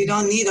 hours. You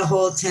don't need a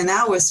whole 10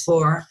 hours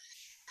for.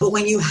 But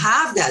when you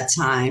have that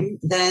time,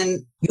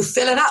 then you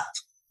fill it up.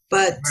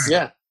 But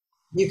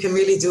you can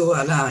really do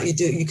a lot.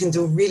 You can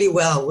do really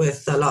well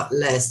with a lot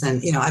less.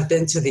 And, I've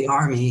been to the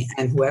Army,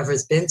 and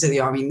whoever's been to the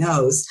Army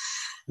knows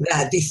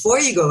that before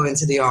you go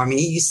into the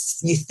Army,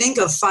 you think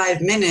of 5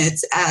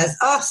 minutes as,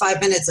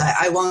 5 minutes,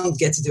 I won't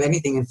get to do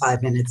anything in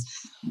 5 minutes.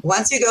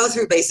 Once you go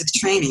through basic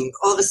training,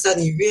 all of a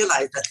sudden you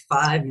realize that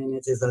 5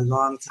 minutes is a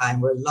long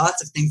time where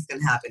lots of things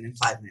can happen in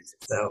 5 minutes.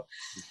 So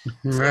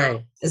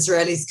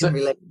Israelis can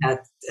relate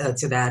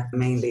to that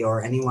mainly,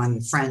 or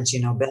anyone French,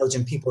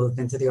 Belgian people who've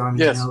been to the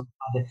Army, know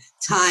the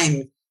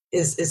time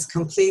is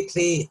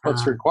completely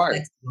what's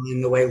required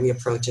in the way we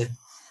approach it.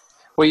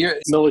 Well, your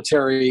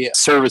military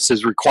service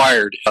is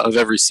required of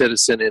every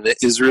citizen in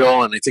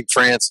Israel and I think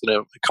France and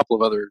a couple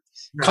of other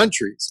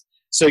countries.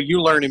 So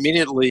you learn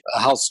immediately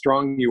how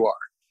strong you are.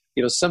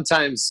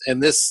 Sometimes,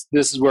 and this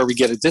is where we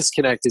get a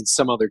disconnect in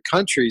some other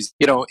countries,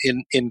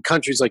 in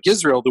countries like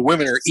Israel, the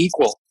women are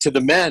equal to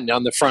the men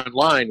on the front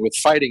line with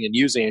fighting and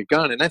using a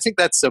gun. And I think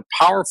that's a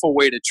powerful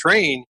way to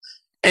train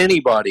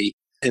anybody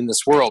in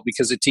this world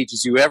because it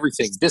teaches you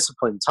everything,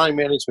 discipline, time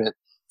management,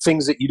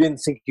 things that you didn't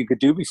think you could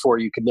do before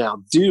you can now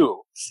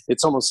do.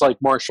 It's almost like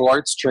martial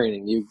arts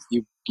training.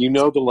 You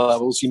know the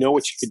levels, you know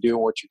what you can do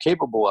and what you're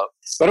capable of.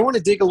 But I want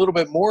to dig a little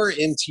bit more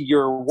into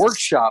your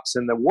workshops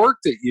and the work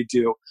that you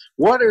do.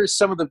 What are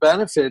some of the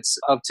benefits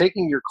of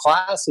taking your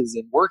classes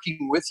and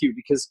working with you?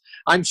 Because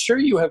I'm sure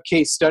you have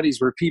case studies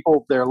where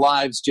their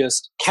lives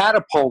just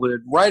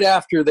catapulted right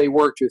after they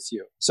worked with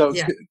you. So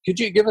could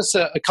you give us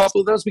a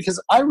couple of those?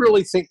 Because I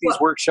really think these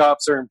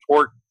workshops are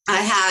important.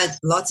 I had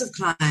lots of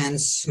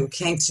clients who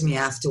came to me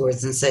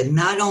afterwards and said,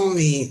 not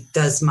only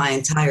does my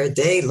entire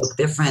day look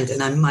different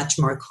and I'm much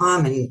more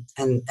calm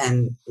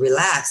and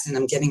relaxed and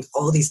I'm getting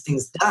all these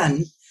things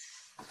done,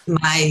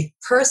 my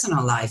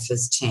personal life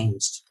has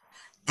changed.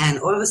 And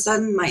all of a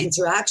sudden, my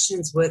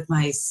interactions with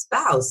my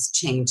spouse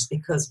changed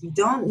because we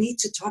don't need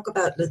to talk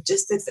about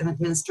logistics and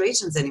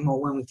administrations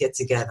anymore when we get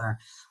together.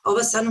 All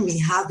of a sudden, we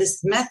have this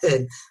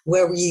method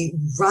where we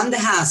run the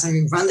house and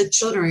we run the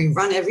children, we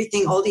run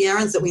everything, all the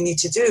errands that we need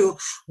to do.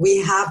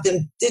 We have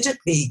them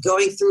digitally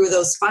going through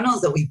those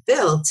funnels that we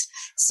built.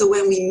 So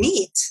when we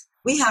meet,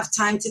 we have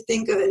time to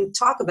think of and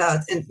talk about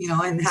and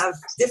have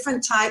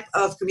different type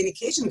of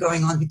communication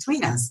going on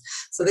between us.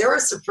 So they were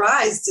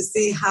surprised to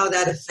see how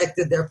that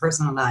affected their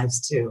personal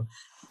lives too.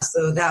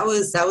 So that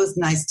was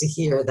nice to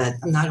hear that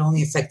I'm not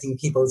only affecting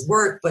people's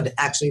work, but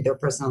actually their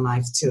personal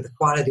lives too, the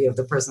quality of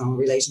the personal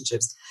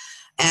relationships.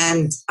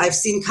 And I've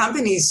seen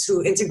companies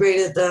who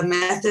integrated the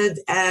method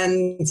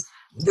and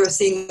they're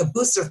seeing a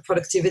boost of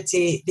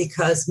productivity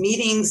because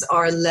meetings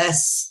are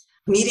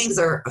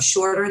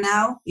shorter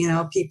now.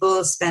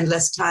 People spend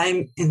less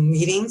time in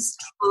meetings.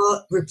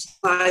 People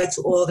reply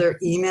to all their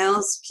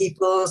emails.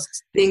 People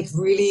think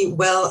really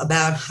well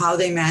about how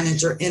they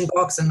manage your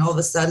inbox. And all of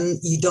a sudden,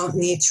 you don't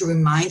need to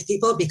remind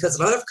people because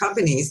a lot of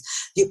companies,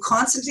 you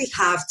constantly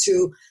have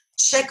to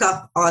check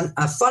up on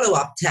a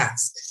follow-up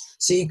task.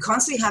 So you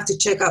constantly have to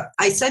check up.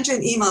 I sent you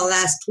an email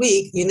last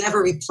week. You never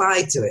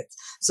replied to it.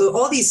 So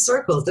all these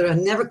circles that are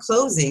never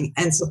closing.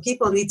 And so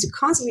people need to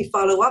constantly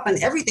follow up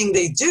on everything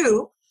they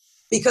do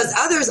because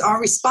others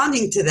aren't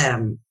responding to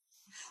them.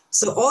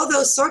 So all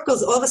those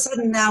circles all of a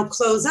sudden now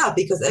close up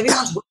because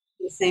everyone's working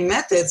the same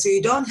method. So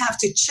you don't have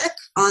to check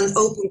on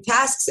open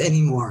tasks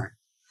anymore.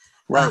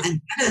 Right. And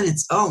that on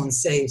its own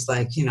saves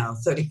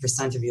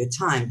 30% of your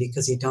time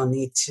because you don't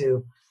need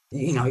to,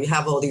 you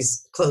have all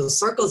these closed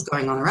circles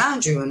going on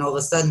around you and all of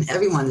a sudden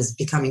everyone is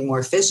becoming more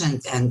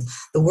efficient and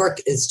the work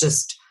is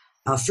just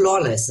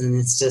flawless and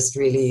it's just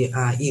really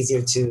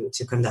easier to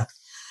conduct.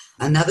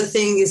 Another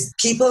thing is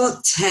people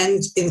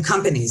tend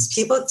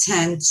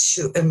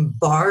to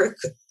embark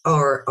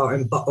or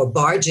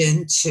barge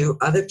into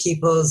other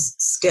people's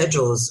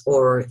schedules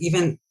or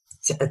even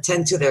to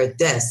attend to their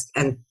desk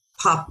and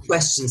pop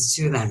questions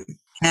to them.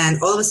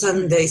 And all of a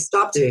sudden they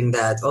stop doing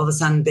that. All of a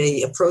sudden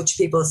they approach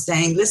people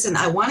saying, listen,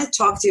 I want to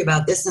talk to you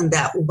about this and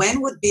that.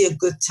 When would be a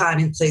good time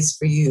and place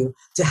for you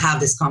to have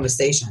this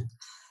conversation?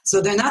 So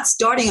they're not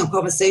starting a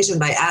conversation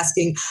by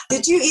asking,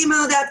 did you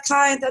email that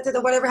client,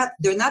 whatever happened?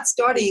 They're not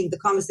starting the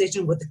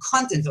conversation with the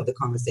content of the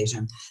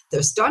conversation.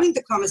 They're starting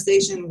the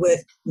conversation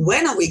with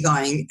when are we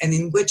going and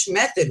in which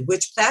method,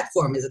 which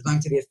platform? Is it going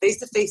to be a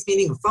face-to-face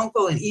meeting, a phone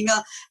call, an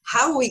email?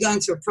 How are we going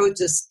to approach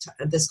this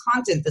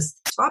content, this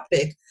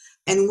topic,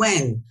 and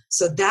when?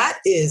 So that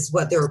is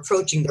what they're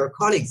approaching their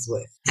colleagues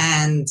with.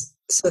 And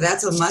so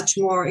that's a much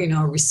more,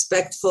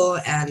 respectful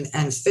and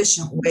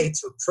efficient way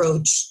to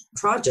approach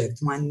project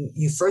when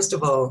you first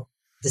of all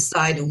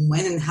decide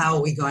when and how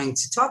are we going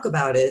to talk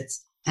about it,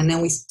 and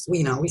then we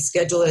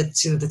schedule it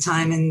to the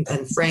time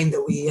and frame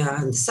that we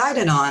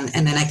decided on,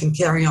 and then I can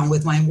carry on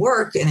with my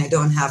work and I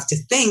don't have to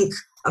think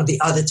of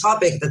the other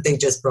topic that they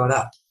just brought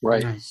up.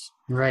 Right. Nice.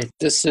 Right.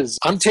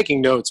 I'm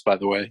taking notes, by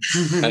the way.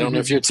 I don't know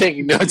if you're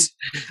taking notes.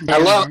 Coming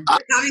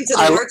to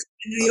the work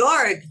in New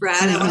York,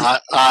 Brad.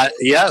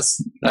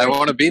 Yes, I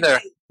want to be there.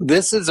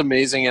 This is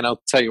amazing, and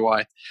I'll tell you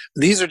why.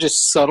 These are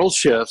just subtle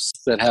shifts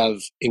that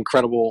have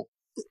incredible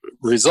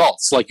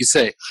results. Like you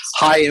say,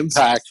 high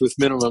impact with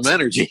minimum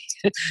energy.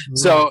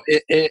 So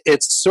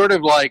it's sort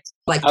of like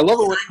I love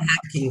it when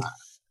hacking.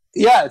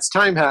 Yeah, it's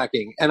time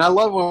hacking. And I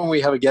love when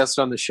we have a guest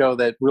on the show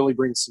that really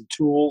brings some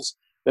tools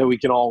that we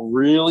can all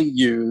really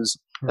use.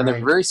 And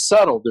they're very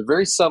subtle. They're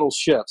very subtle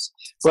shifts.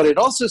 But it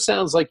also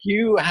sounds like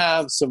you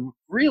have some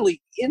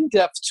really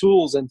in-depth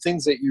tools and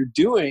things that you're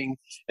doing.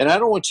 And I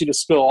don't want you to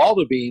spill all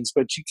the beans,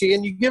 but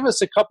can you give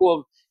us a couple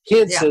of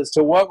hints as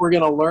to what we're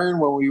going to learn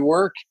when we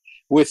work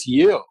with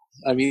you?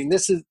 I mean,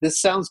 this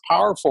sounds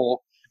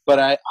powerful,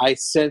 but I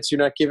sense you're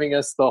not giving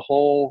us the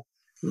whole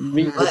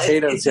meat and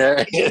potatoes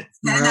here. It's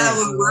a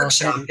 10-hour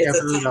workshop.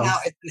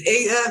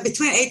 It's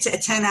between 8 to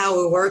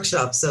 10-hour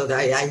workshop. So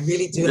I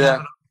really do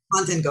have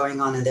content going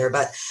on in there.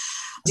 But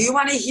do you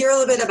want to hear a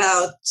little bit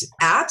about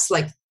apps?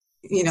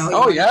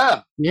 Oh,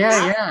 yeah.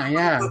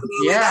 Yeah.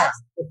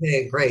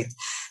 Okay, great.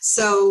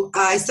 So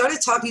I started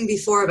talking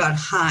before about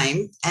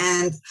HIME.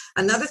 And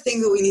another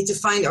thing that we need to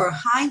find our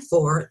HIME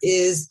for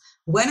is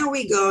when are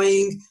we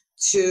going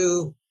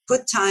to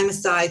put time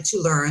aside to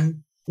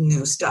learn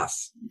new stuff,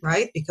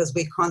 right? Because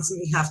we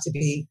constantly have to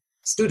be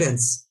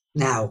students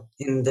now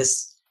in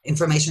this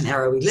information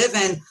era we live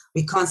in.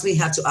 We constantly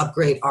have to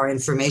upgrade our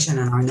information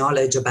and our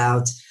knowledge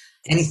about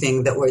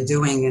anything that we're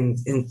doing and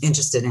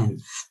interested in.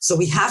 So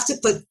we have to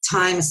put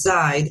time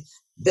aside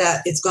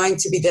that it's going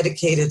to be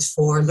dedicated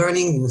for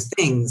learning new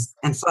things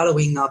and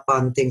following up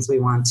on things we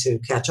want to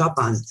catch up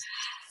on.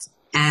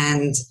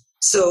 And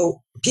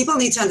so people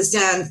need to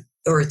understand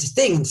or to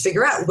think and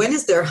figure out when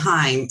is their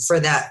time for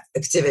that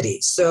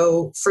activity.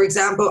 So, for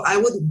example, I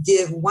would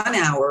give 1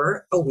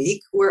 hour a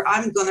week where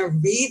I'm going to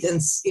read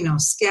and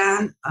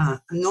scan an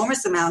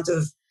enormous amount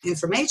of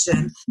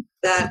information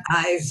that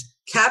I've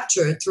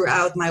captured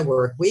throughout my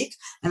work week,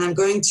 and I'm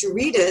going to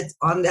read it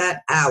on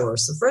that hour.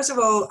 So first of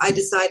all, I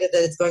decided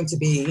that it's going to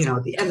be,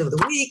 at the end of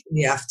the week, in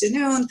the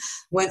afternoon,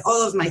 when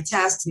all of my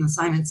tasks and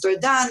assignments are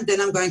done.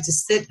 Then I'm going to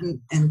sit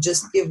and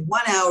just give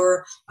 1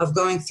 hour of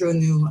going through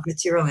new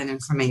material and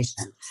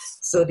information.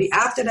 So the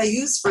app that I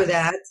use for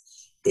that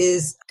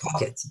is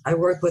Pocket. I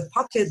work with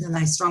Pocket, and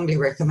I strongly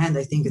recommend.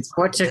 I think it's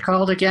What's it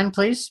called again,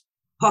 please?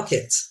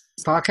 Pocket.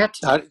 Pocket.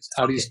 How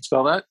do you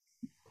spell that?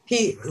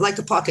 P, like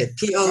a pocket.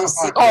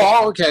 P-O-C.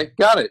 Oh, okay.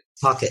 Got it.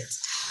 Pocket.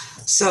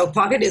 So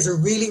Pocket is a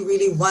really,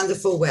 really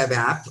wonderful web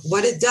app.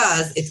 What it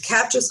does, it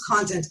captures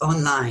content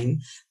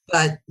online,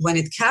 but when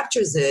it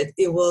captures it,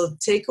 it will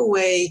take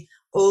away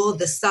all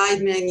the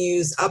side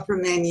menus, upper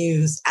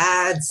menus,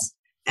 ads,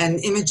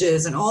 and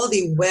images, and all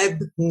the web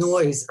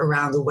noise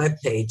around the web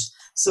page.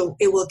 So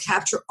it will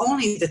capture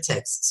only the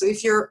text. So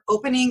if you're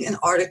opening an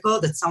article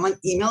that someone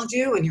emailed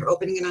you and you're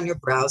opening it on your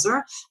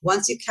browser,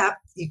 once you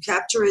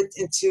capture it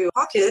into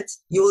Pocket,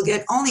 you will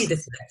get only the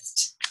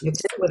text,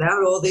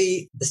 without all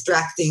the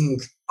distracting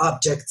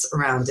objects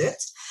around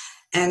it.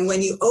 And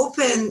when you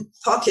open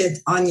Pocket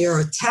on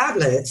your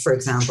tablet, for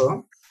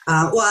example,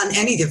 on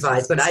any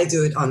device, but I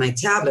do it on my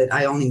tablet.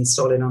 I only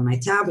install it on my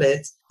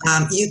tablet.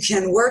 You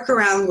can work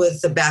around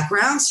with the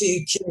background, so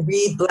you can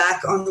read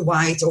black on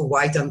white or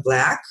white on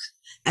black.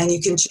 And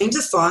you can change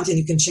the font, and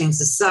you can change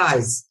the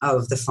size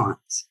of the font.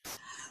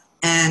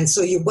 And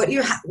so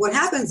what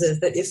happens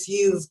is that if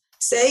you've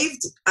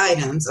saved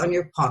items on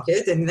your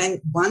Pocket, and then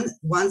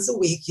once a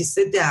week you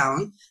sit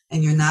down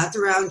and you're not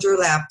around your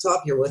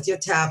laptop, you're with your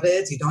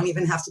tablet, you don't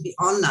even have to be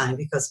online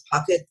because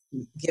Pocket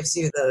gives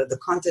you the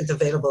content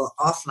available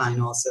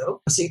offline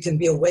also. So you can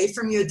be away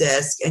from your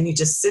desk and you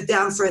just sit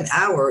down for an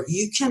hour.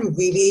 You can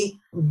really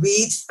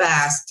read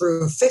fast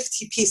through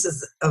 50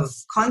 pieces of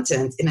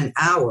content in an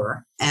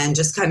hour and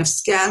just kind of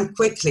scan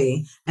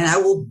quickly. And I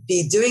will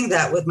be doing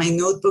that with my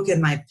notebook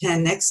and my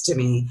pen next to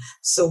me.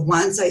 So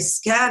once I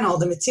scan all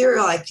the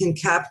material, I can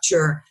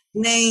capture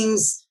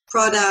names,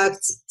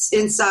 products,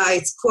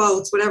 insights,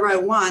 quotes, whatever I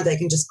want. I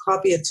can just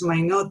copy it to my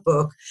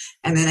notebook,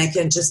 and then I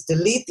can just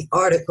delete the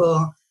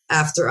article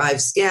after I've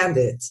scanned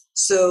it.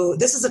 So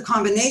this is a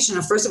combination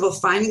of, first of all,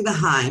 finding the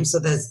HEIM, so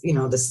there's,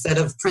 the set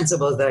of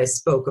principles that I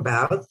spoke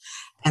about,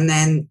 and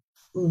then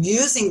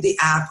using the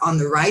app on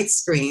the right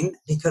screen,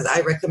 because I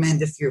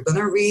recommend if you're going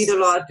to read a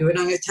lot, do it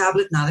on your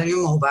tablet, not on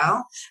your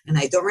mobile. And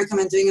I don't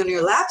recommend doing it on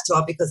your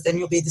laptop because then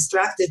you'll be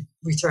distracted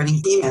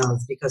returning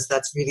emails, because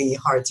that's really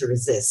hard to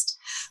resist.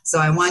 So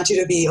I want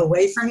you to be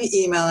away from your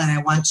email, and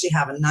I want you to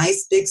have a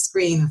nice big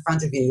screen in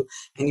front of you,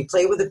 and you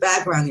play with the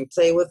background, you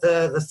play with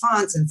the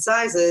fonts and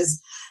sizes,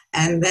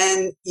 and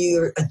then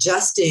you're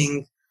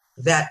adjusting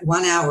that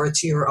 1 hour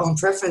to your own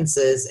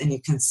preferences, and you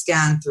can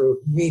scan through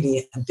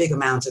really a big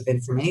amount of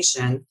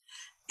information.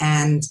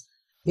 And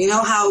you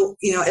know how,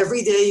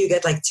 every day you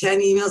get like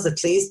 10 emails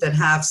at least that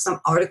have some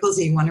articles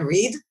that you want to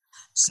read.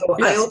 So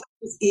I open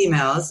those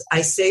emails,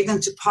 I save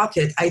them to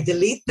Pocket, I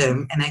delete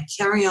them, and I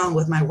carry on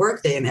with my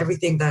workday and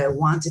everything that I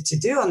wanted to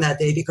do on that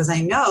day, because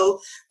I know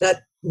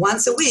that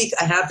once a week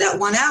I have that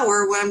 1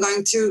 hour where I'm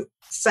going to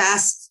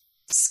fast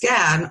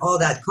scan all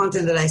that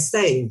content that I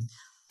saved.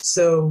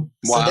 So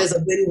there's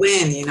a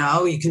win-win,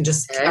 you can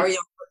just carry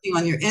on working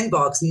on your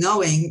inbox,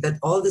 knowing that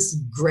all this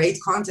great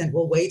content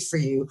will wait for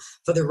you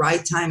for the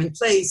right time and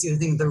place,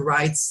 using the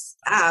right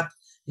app,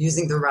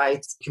 using the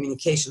right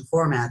communication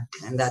format,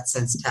 in that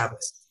sense,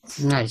 tablet.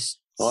 Nice.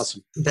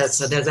 Awesome. There's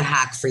a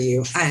hack for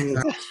you. And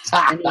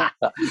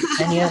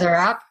any other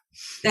app?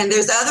 And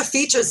there's other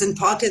features in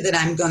Pocket that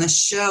I'm going to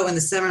show in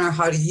the seminar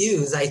how to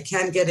use. I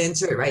can't get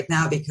into it right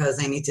now because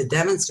I need to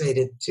demonstrate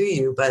it to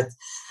you, but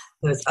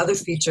there's other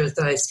features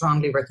that I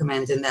strongly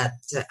recommend in that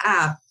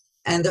app.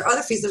 And there are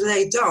other features that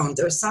I don't.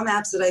 There are some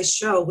apps that I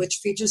show which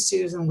features to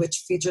use and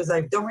which features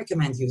I don't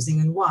recommend using,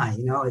 and why.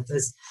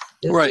 There's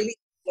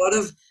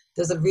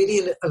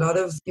really a lot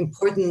of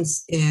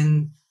importance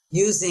in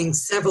using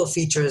several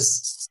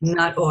features,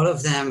 not all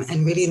of them,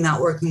 and really not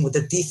working with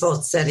the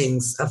default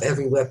settings of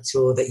every web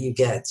tool that you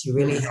get. You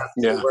really have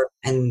to work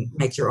and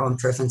make your own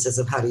preferences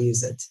of how to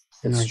use it.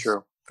 It's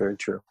true. Very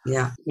true.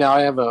 Yeah. Now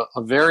I have a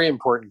very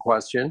important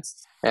question,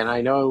 and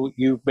I know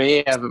you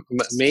may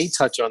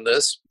touch on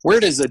this. Where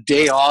does a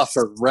day off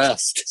or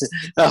rest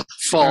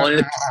fall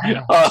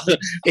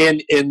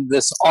in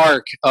this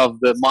arc of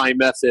the My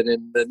Method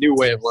and the new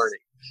way of learning?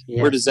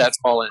 Yeah. Where does that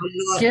fall in?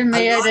 Give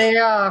me a day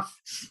off.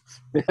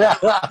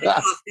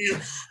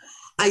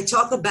 I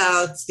talk a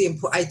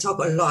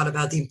lot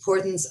about the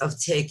importance of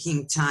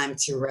taking time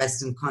to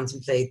rest and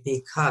contemplate,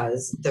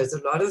 because there's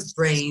a lot of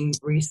brain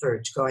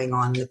research going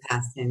on in the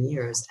past 10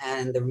 years.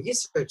 And the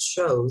research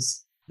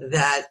shows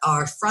that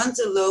our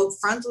frontal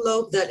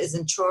lobe that is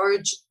in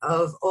charge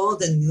of all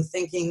the new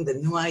thinking, the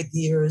new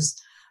ideas,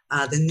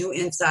 the new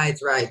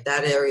insights, right,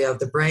 that area of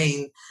the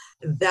brain,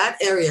 that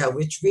area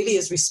which really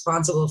is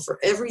responsible for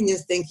every new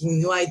thinking,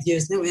 new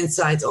ideas, new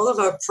insights, all of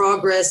our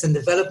progress and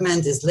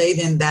development is laid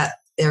in that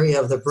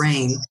area of the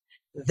brain.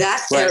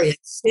 That area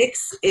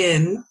kicks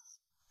in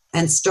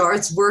and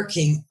starts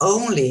working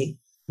only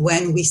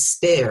when we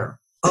stare.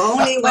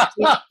 Only when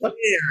we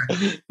stare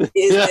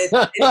is it.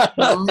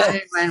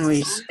 Only when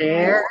we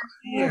stare.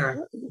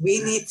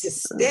 We need to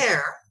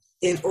stare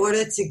in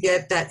order to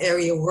get that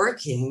area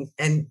working.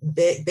 And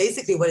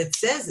basically what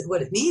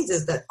it means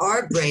is that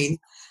our brain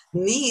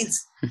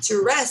needs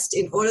to rest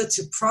in order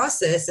to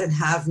process and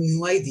have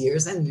new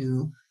ideas and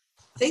new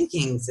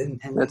thinkings. And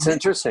that's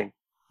interesting.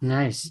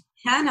 Nice. You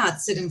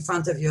cannot sit in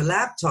front of your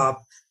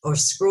laptop or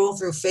scroll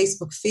through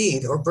Facebook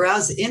feed or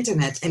browse the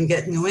internet and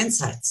get new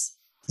insights.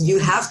 You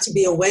have to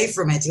be away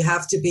from it. You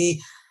have to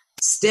be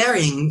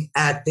staring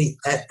at the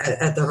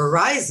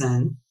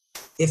horizon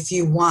if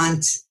you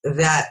want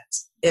that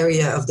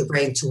area of the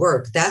brain to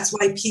work. That's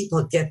why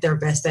people get their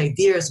best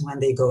ideas when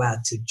they go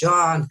out to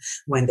jog,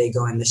 when they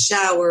go in the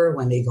shower,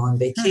 when they go on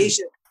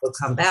vacation. They'll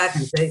come back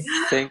and say,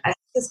 I have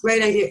this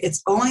great idea.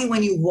 It's only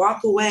when you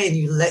walk away and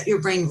you let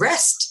your brain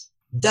rest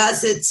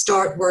does it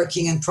start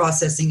working and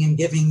processing and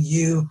giving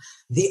you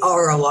the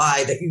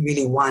ROI that you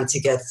really want to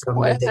get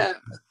from it.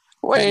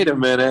 Wait a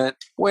minute.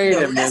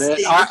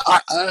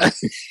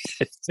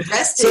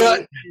 Resting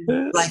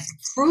is like a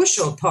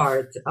crucial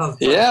part of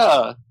the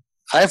Yeah.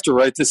 I have to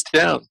write this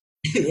down.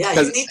 Yeah,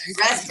 you need to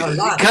rest a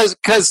lot.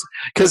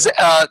 Because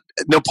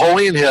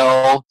Napoleon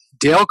Hill,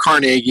 Dale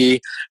Carnegie,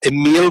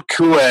 Emile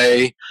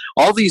Coué,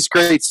 all these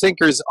great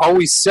thinkers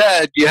always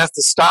said you have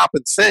to stop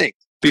and think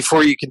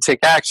before you can take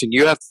action.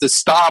 You have to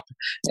stop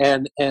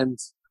and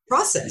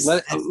process.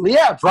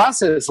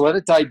 Process. Let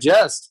it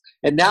digest.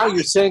 And now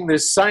you're saying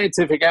there's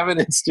scientific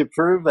evidence to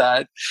prove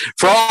that.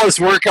 For all us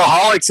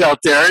workaholics out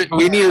there,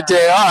 we need a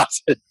day off.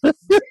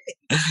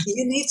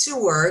 You need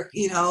to work,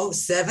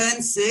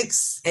 7,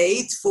 6,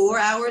 8, 4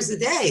 hours a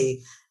day.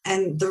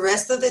 And the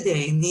rest of the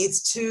day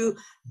needs to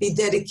be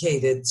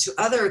dedicated to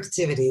other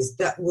activities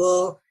that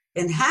will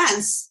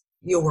enhance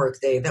your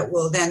workday, that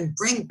will then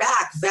bring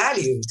back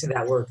value to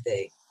that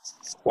workday.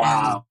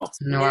 Wow.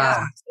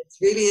 Yeah, it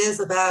really is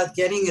about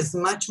getting as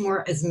much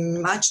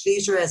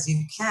leisure as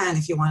you can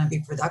if you want to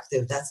be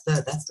productive. That's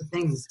the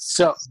thing.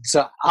 So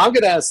I'm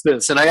going to ask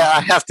this, and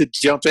I have to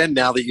jump in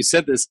now that you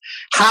said this.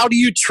 How do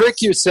you trick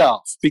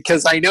yourself?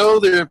 Because I know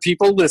there are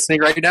people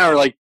listening right now who are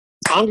like,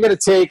 I'm going to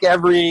take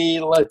every,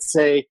 let's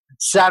say,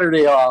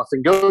 Saturday off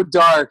and go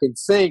dark and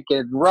think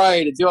and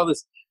write and do all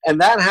this. And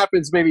that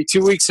happens maybe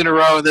 2 weeks in a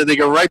row, and then they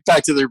go right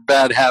back to their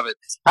bad habit.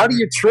 How do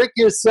you trick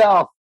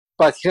yourself?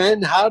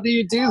 Bat-chen, how do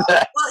you do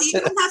that? Well, you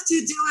don't have to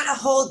do it a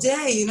whole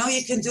day.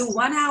 You can do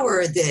 1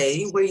 hour a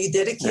day where you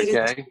dedicate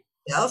it to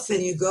yourself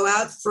and you go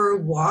out for a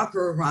walk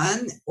or a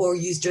run, or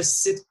you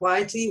just sit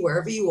quietly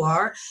wherever you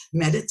are,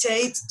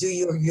 meditate, do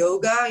your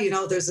yoga.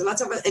 There's a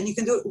lot of it. And you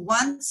can do it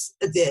once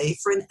a day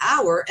for an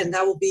hour, and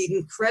that will be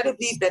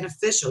incredibly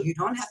beneficial. You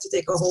don't have to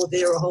take a whole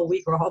day or a whole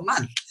week or a whole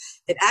month.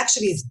 It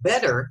actually is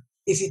better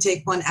if you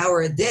take 1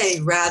 hour a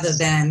day rather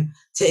than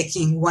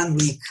taking 1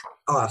 week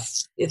off.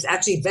 It's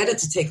actually better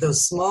to take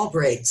those small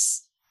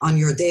breaks on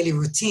your daily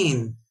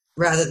routine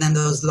rather than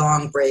those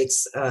long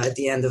breaks at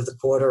the end of the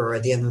quarter or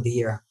at the end of the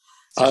year.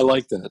 I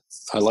like that.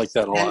 I like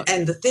that a lot.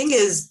 And the thing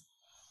is,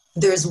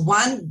 there's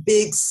one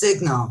big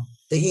signal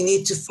that you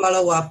need to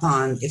follow up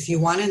on if you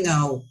want to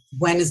know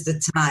when is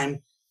the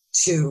time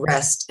to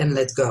rest and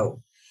let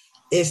go.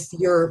 If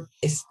you're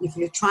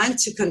trying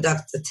to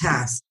conduct a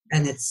task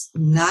and it's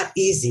not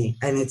easy,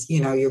 and it's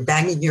you're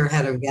banging your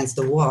head against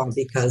the wall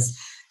because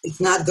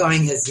it's not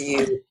going as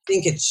you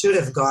think it should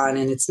have gone,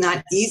 and it's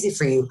not easy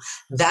for you,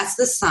 that's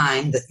the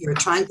sign that you're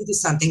trying to do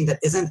something that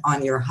isn't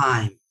on your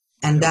hime.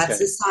 And that's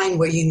the sign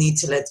where you need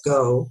to let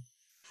go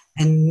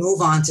and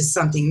move on to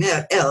something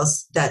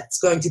else that's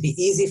going to be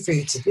easy for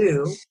you to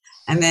do.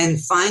 And then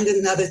find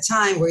another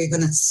time where you're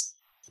going to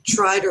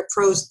try to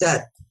approach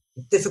that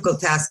difficult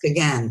task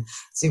again.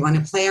 So you want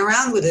to play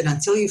around with it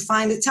until you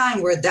find a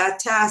time where that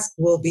task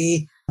will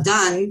be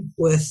done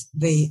with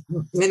the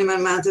minimum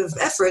amount of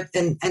effort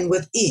and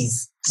with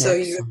ease. So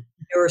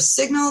your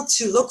signal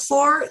to look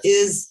for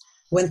is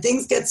when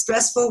things get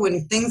stressful,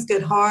 when things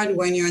get hard,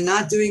 when you're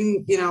not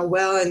doing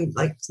well, and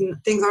like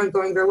things aren't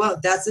going very well.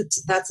 That's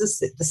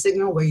the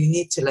signal where you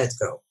need to let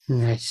go.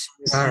 Nice.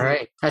 All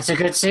right. That's a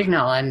good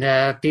signal.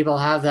 And people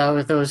have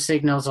those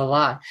signals a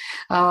lot.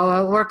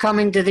 We're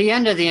coming to the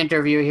end of the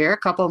interview here. A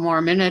couple more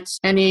minutes.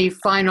 Any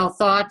final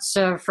thoughts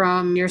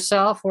from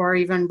yourself, or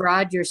even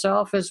Brad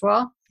yourself as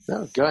well?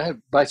 No, go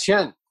ahead.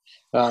 Bat-chen.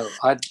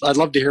 I'd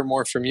love to hear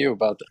more from you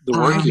about the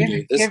work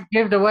you do.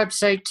 Give the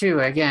website too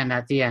again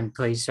at the end,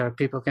 please, so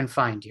people can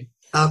find you.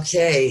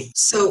 Okay,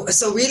 so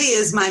really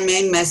is my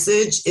main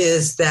message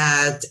is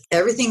that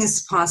everything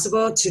is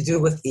possible to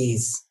do with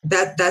ease.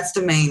 That's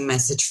the main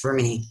message for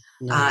me.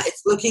 Nice.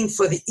 It's looking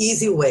for the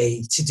easy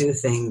way to do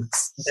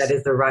things that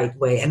is the right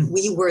way. And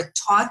we were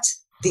taught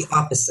the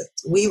opposite.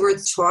 We were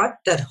taught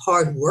that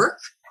hard work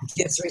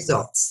gives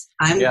results.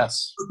 I'm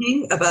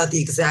talking about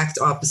the exact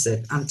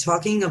opposite. I'm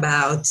talking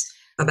about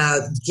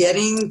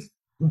getting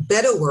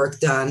better work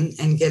done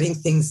and getting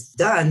things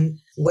done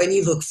when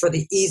you look for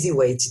the easy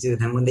way to do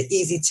them, when the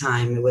easy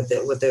time with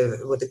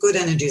the good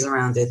energies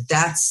around it,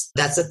 that's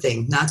a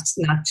thing. Not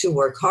to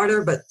work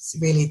harder, but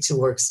really to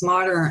work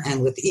smarter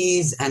and with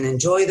ease and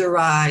enjoy the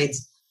ride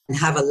and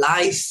have a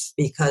life,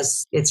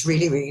 because it's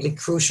really, really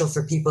crucial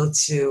for people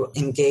to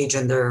engage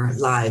in their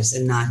lives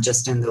and not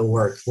just in the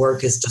work.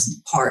 Work is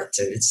just part.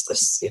 It's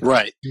just,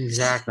 Right.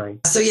 Exactly.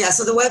 So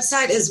the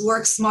website is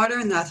Work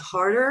Smarter, Not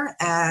Harder.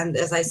 And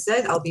as I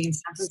said, I'll be in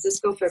San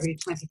Francisco February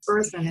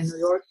 21st and in New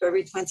York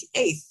February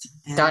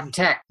 28th.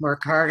 .tech.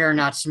 Work harder,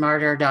 not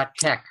smarter.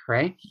 .tech,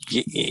 right?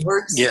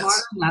 Work Smarter,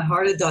 Not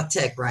Harder.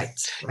 .tech, right.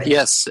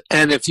 Yes.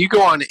 And if you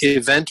go on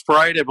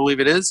Eventbrite, I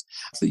believe it is,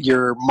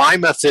 your My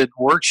Method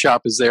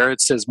workshop is there. It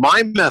says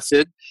My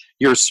Method,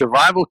 your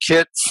survival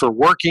kit for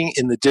working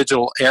in the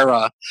digital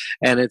era.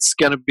 And it's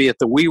going to be at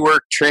the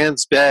WeWork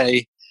Trans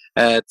Bay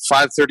at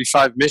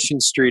 535 Mission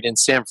Street in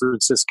San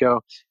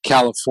Francisco,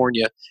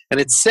 California. And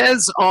it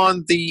says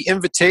on the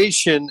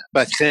invitation,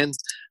 Bat-chen,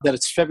 that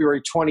it's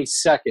February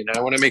 22nd.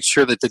 I want to make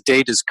sure that the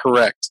date is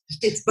correct.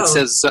 It's both.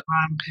 It says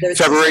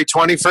February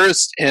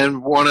 21st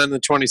and one on the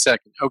 22nd.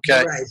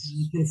 Okay. Right.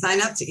 You can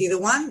sign up to either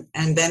one.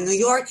 And then New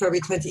York,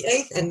 February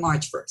 28th and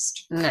March 1st.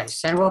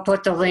 Nice. And we'll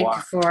put the link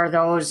for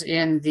those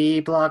in the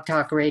Blog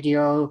Talk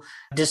Radio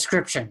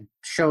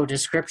show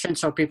description,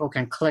 so people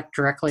can click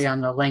directly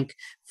on the link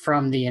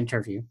from the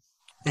interview.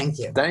 Thank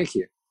you. Thank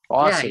you.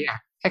 Awesome. Yeah.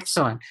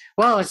 Excellent.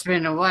 Well, it's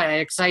been an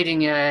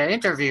exciting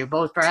interview.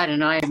 Both Brad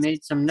and I have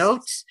made some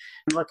notes.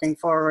 I'm looking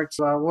forward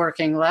to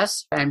working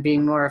less and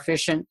being more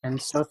efficient.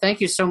 And so thank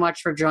you so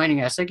much for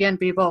joining us. Again,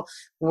 people,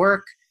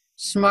 work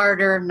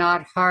smarter,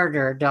 not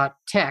harder.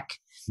 .tech.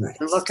 Right.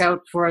 And look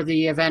out for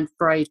the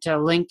Eventbrite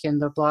link in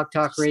the Blog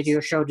Talk Radio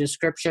show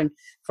description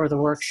for the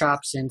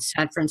workshops in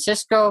San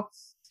Francisco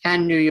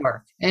and New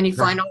York. Any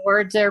final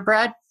words there,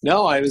 Brad?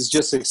 No, I was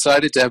just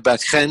excited to have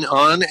Bat-chen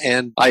on,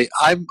 and I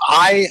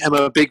am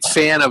a big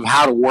fan of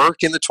how to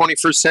work in the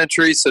 21st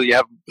century so you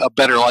have a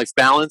better life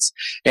balance,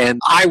 and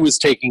I was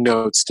taking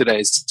notes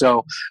today,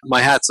 so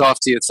my hat's off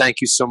to you.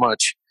 Thank you so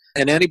much.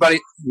 And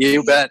anybody,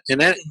 you bet. And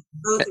then,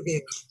 Both of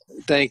you.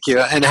 thank you,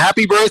 and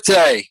happy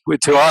birthday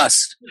to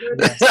us.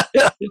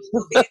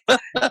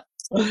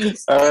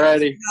 All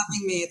righty.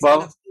 Having me. It's been a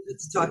pleasure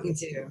talking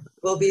to you.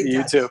 We'll be in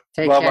touch. You too.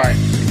 Take Bye-bye.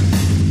 care.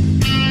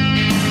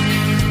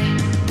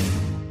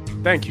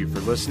 Thank you for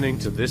listening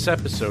to this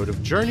episode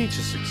of Journey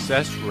to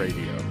Success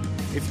Radio.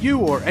 If you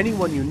or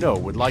anyone you know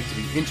would like to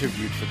be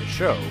interviewed for the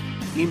show,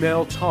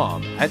 email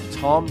Tom at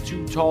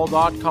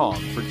tom2tall.com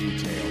for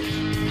details.